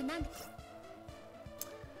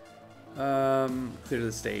 Clear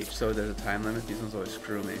the stage. So there's a time limit. These ones always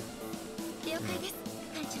screw me.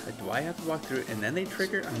 Do I have to walk through it and then they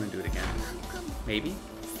trigger? I'm gonna do it again. Maybe?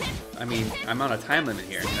 I mean, I'm on a time limit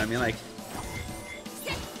here. You know what I mean? Like.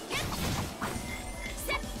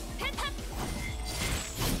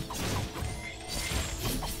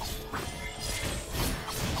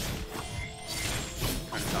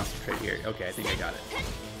 Trying to concentrate here. Okay, I think I got it.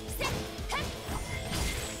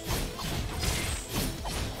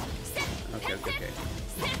 Okay.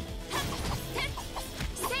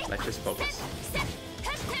 Let's just focus.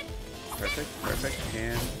 Perfect, perfect.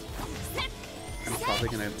 And I'm probably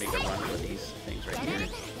gonna make a run for these things right here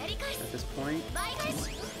at this point.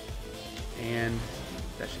 And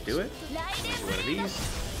that should do it. We do one of these,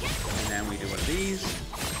 and then we do one of these,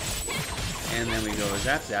 and then we go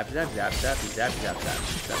zap, zap, zap, zap, zap, zap, zap, zap,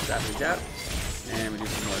 zap, zap, zap, and we do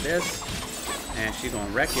some more of this, and she's gonna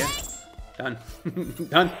wreck you. Done.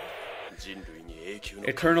 Done.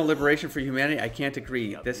 Eternal liberation for humanity? I can't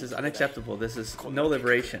agree. This is unacceptable. This is no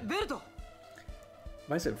liberation.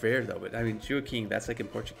 Why is it Ver though? But I mean, Shua King, that's like in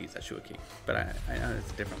Portuguese, that's Shua King. But I know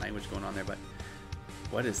it's a different language going on there, but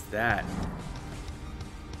what is that?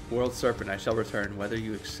 World Serpent, I shall return, whether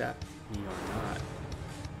you accept me or not.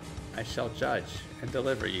 I shall judge and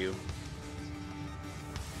deliver you.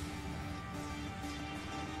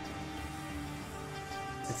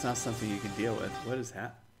 It's not something you can deal with. What is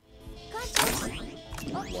that?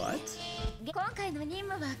 What?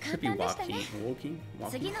 Could be walking.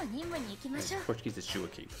 Portuguese is Shua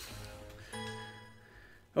King.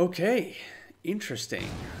 Okay, interesting.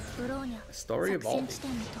 Story of all. I'm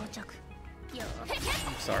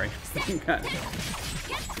sorry. There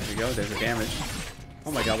we go, there's the damage.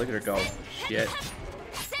 Oh my god, look at her go. Shit.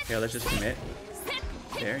 Yeah, let's just commit.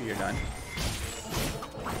 There, you're done.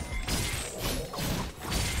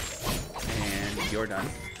 And you're done.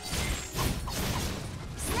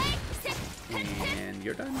 And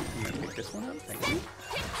you're done. I'm gonna pick this one up, thank you.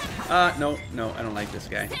 No, no, I don't like this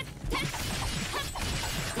guy.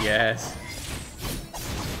 Yes.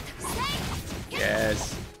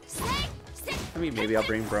 Yes. I mean, maybe I'll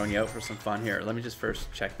bring Bronya out for some fun here. Let me just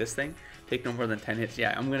first check this thing. Take no more than 10 hits.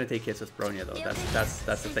 Yeah, I'm gonna take hits with Bronya though. That's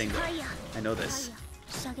the thing though. I know this.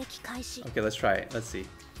 Okay, let's try it. Let's see.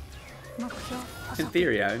 In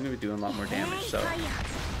theory, I'm gonna be doing a lot more damage, so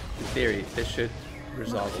in theory, this should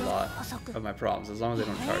resolve a lot of my problems as long as I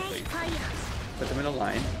don't charge lead. Put them in a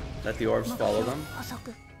line. Let the orbs follow them.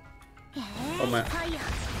 Oh my!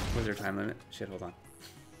 Was there a time limit? Shit, hold on.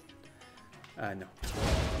 No.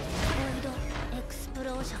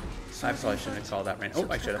 I probably shouldn't have called that right. Oh,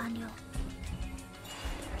 I should have.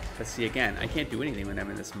 Let's see again. I can't do anything when I'm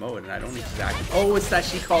in this mode, and I don't exactly. Oh, it's that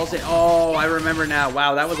she calls it. Oh, I remember now.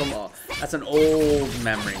 Wow, that was that's an old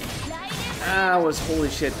memory. That was holy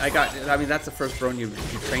shit. I mean, that's the first Bronya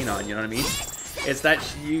you train on. You know what I mean? It's that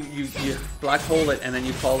you black hole it, and then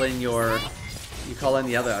you call in the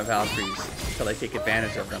other Valkyries to like take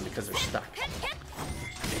advantage of them because they're stuck.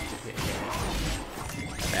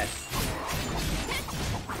 Bad.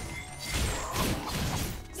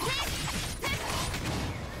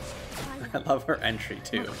 I love her entry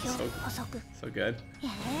too. So good.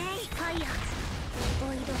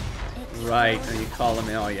 Right, and you call him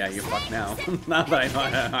in. Oh yeah, you're fucked now. Not that I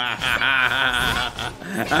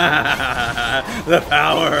know. The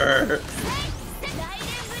power.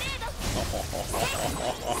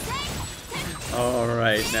 All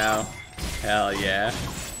right now. Hell yeah.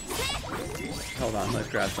 Hold on, let's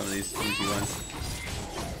grab some of these easy ones.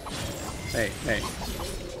 Hey.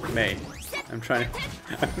 I'm trying to.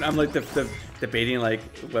 I'm like debating like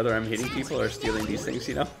whether I'm hitting people or stealing these things,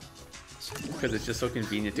 you know? Because it's just so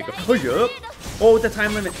convenient to go. Oh, yup. Oh, the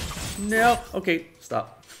time limit. No. Okay,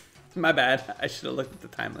 stop. My bad. I should have looked at the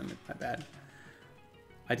time limit. My bad.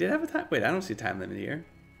 I did have a time. Wait, I don't see a time limit here.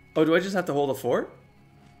 Oh, do I just have to hold a fort?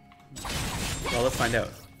 Well, let's find out.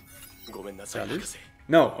 Did I lose?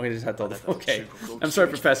 No, I just have to hold the. Okay. I'm sorry,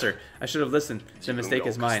 Professor. I should have listened. The mistake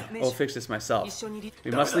is mine. I'll fix this myself.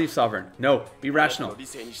 We must leave, Sovereign. No, be rational.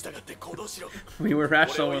 We were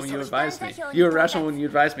rational when you advised me. You were rational when you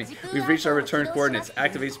advised me. We've reached our return coordinates.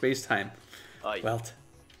 Activate space-time. Well,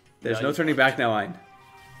 there's no turning back now, Ein.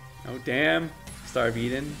 Oh, damn. Star of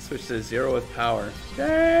Eden. Switch to 0 with power.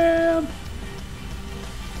 Damn!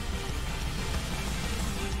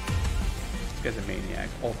 This guy's a maniac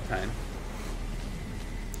all the time.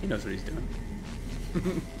 He knows what he's doing.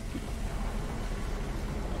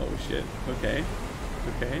 Oh shit. Okay.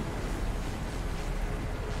 Okay.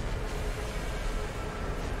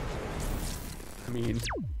 I mean...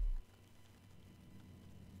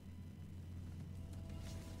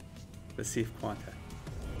 the Sea of Quanta.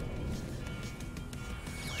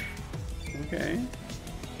 Okay.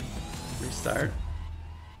 Restart.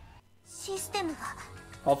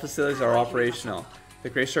 All facilities are operational. The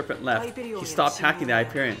Grey Serpent left. He stopped hacking the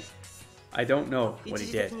Hyperion. I don't know what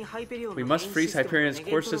he did. We must freeze Hyperion's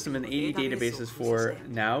core system and 80 databases for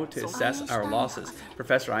now to assess our losses.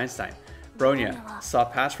 Professor Einstein. Bronya saw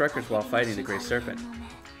past records while fighting the Grey Serpent.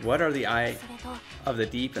 What are the Eye of the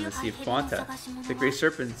Deep and the Sea of Quanta? The Grey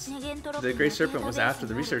Serpent was after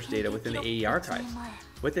the research data within the AE archives.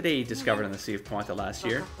 What did AE discover in the Sea of Quanta last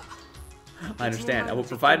year? I understand. I will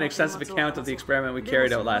provide an extensive account of the experiment we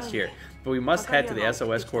carried out last year, but we must head to the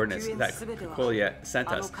SOS coordinates that Kukolia sent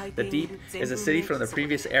us. The Deep is a city from the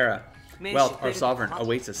previous era. Well, our sovereign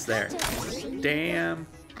awaits us there. Damn.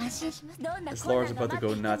 This lore is about to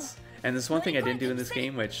go nuts. And there's one thing I didn't do in this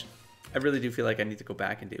game, which I really do feel like I need to go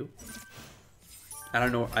back and do. I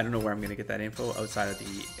don't know where I'm gonna get that info outside of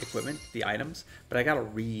the equipment, the items, but I gotta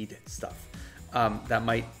read stuff that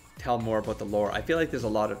might tell more about the lore. I feel like there's a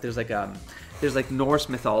lot of there's like Norse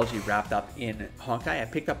mythology wrapped up in Honkai. I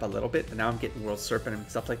picked up a little bit, but now I'm getting World Serpent and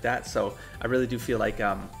stuff like that. So I really do feel like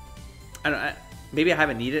maybe I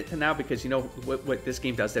haven't needed it to now, because you know what this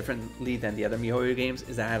game does differently than the other MiHoYo games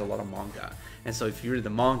is that I had a lot of manga. And so if you read the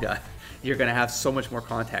manga, you're going to have so much more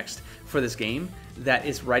context for this game that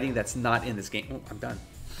is writing that's not in this game. Oh, I'm done.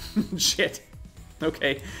 Shit.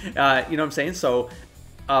 Okay. You know what I'm saying? So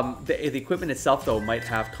the equipment itself, though, might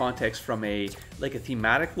have context from a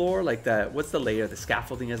thematic lore, like what's the layer, the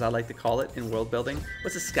scaffolding, as I like to call it in world building.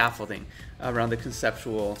 What's the scaffolding around the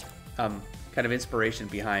conceptual kind of inspiration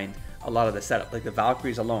behind a lot of the setup, like the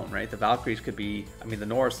Valkyries alone, right? The Valkyries could be, I mean, the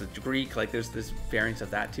Norse, the Greek, like there's variants of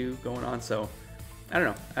that too going on. So I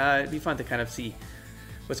don't know. It'd be fun to kind of see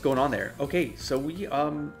what's going on there. Okay, so we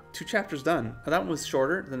 2 chapters done. That one was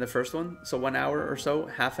shorter than the first one, so 1 hour or so,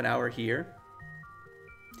 half an hour here.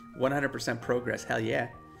 100% progress, hell yeah.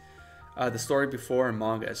 The story before and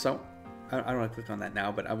manga. So I don't want to click on that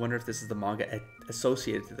now, but I wonder if this is the manga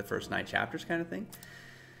associated to the first 9 chapters kind of thing.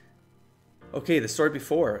 Okay, the story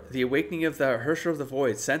before. The awakening of the Hersher of the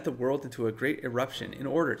Void sent the world into a great eruption. In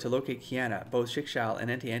order to locate Kiana, both Shikshal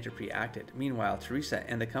and Anti-Entropy acted. Meanwhile, Teresa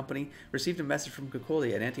and the company received a message from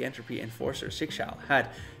Kukolia, an Anti-Entropy enforcer. Shikshal had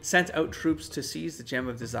sent out troops to seize the Gem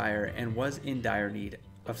of Desire and was in dire need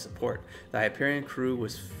of support. The Hyperion crew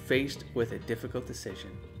was faced with a difficult decision.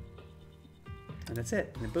 And that's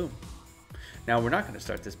it. And boom. Now, we're not going to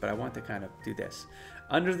start this, but I want to kind of do this.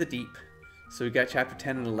 Under the Deep. So we got chapter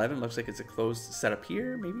 10 and 11. Looks like it's a closed setup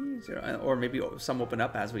here, maybe? Or maybe some open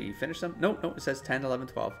up as we finish them. No, it says 10, 11,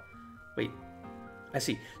 12. Wait, I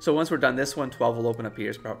see. So once we're done this one, 12 will open up here.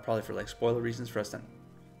 It's probably for like spoiler reasons for us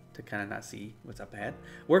to kind of not see what's up ahead.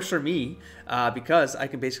 Works for me because I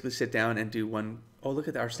can basically sit down and do one. Oh, look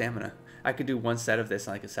at our stamina. I could do one set of this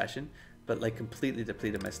in like a session, but like completely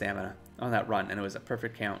depleted my stamina on that run. And it was a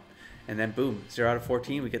perfect count. And then boom, 0 out of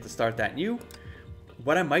 14. We get to start that new.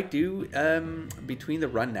 What I might do between the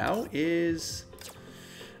run now is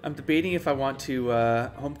I'm debating if I want to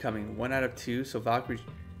Homecoming 1 out of 2, so Valkyrie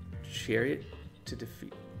Chariot to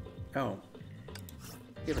defeat. Oh,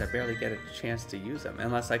 yeah, but I barely get a chance to use them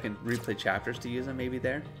unless I can replay chapters to use them. Maybe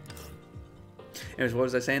there. Anyways, what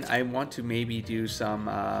was I saying? I want to maybe do some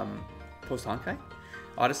post Honkai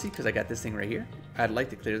Odyssey because I got this thing right here. I'd like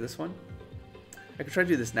to clear this one. I could try to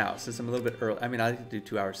do this now since I'm a little bit early. I mean, I like to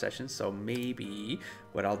do 2-hour sessions, so maybe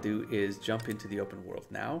what I'll do is jump into the open world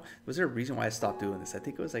now. Was there a reason why I stopped doing this? I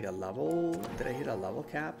think it was like a level. Did I hit a level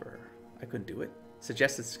cap or I couldn't do it?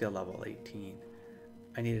 Suggested skill level 18.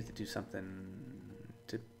 I needed to do something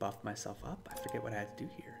to buff myself up. I forget what I had to do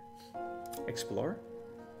here. Explore?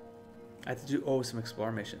 I had to do, some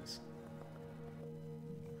explore missions.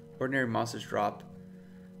 Ordinary monsters drop.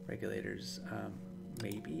 Regulators,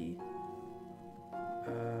 maybe.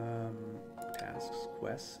 Tasks,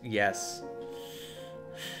 quests. Yes.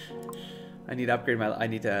 I need to upgrade my. I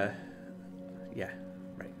need to. Yeah,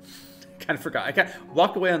 right. Kind of forgot. I kind of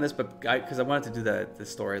walked away on this, but because I wanted to do the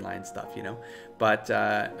storyline stuff, you know. But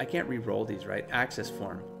I can't re-roll these, right? Access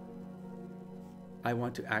form. I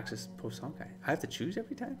want to access post Honkai. I have to choose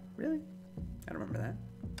every time. Really? I don't remember that.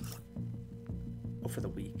 Oh, for the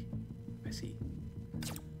week. I see.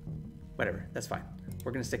 Whatever. That's fine.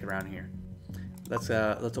 We're gonna stick around here. Let's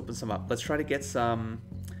open some up. Let's try to get some.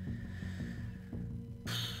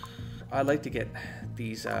 I'd like to get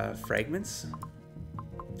these fragments.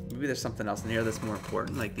 Maybe there's something else in here that's more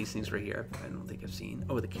important, like these things right here. I don't think I've seen.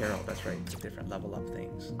 Oh, the Carol. That's right. The different level up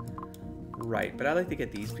things. Right, but I like to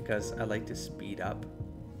get these because I like to speed up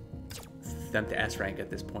them to S rank at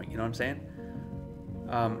this point. You know what I'm saying?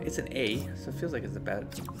 It's an A, so it feels like it's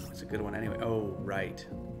a good one anyway. Oh, right.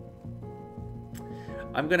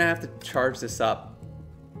 I'm gonna have to charge this up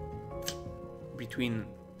between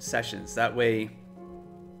sessions. That way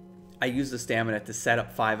I use the stamina to set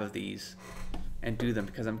up 5 of these and do them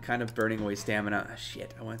because I'm kind of burning away stamina. Oh,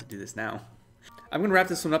 shit, I want to do this now. I'm gonna wrap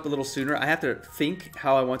this one up a little sooner. I have to think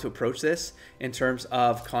how I want to approach this in terms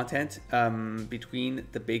of content between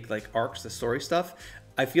the big like arcs, the story stuff.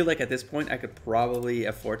 I feel like at this point I could probably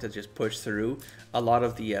afford to just push through a lot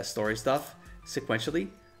of the story stuff sequentially.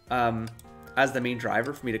 as the main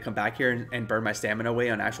driver for me to come back here and burn my stamina away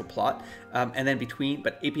on actual plot. And then between,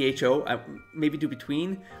 but APHO, maybe do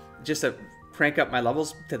between, just to crank up my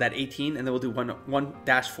levels to that 18, and then we'll do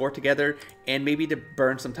 1-4 together, and maybe to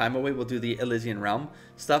burn some time away, we'll do the Elysian Realm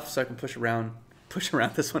stuff, so I can push around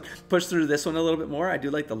this one, push through this one a little bit more. I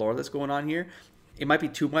do like the lore that's going on here. It might be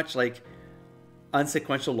too much like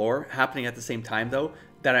unsequential lore happening at the same time though,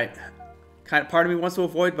 that I kind of, part of me wants to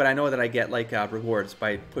avoid, but I know that I get like rewards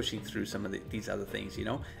by pushing through some of these other things, you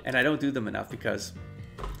know, and I don't do them enough because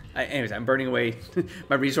anyways, I'm burning away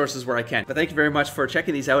my resources where I can. But thank you very much for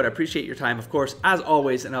checking these out. I appreciate your time, of course, as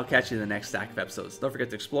always, and I'll catch you in the next stack of episodes. Don't forget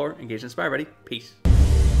to explore, engage, and inspire, buddy. Peace.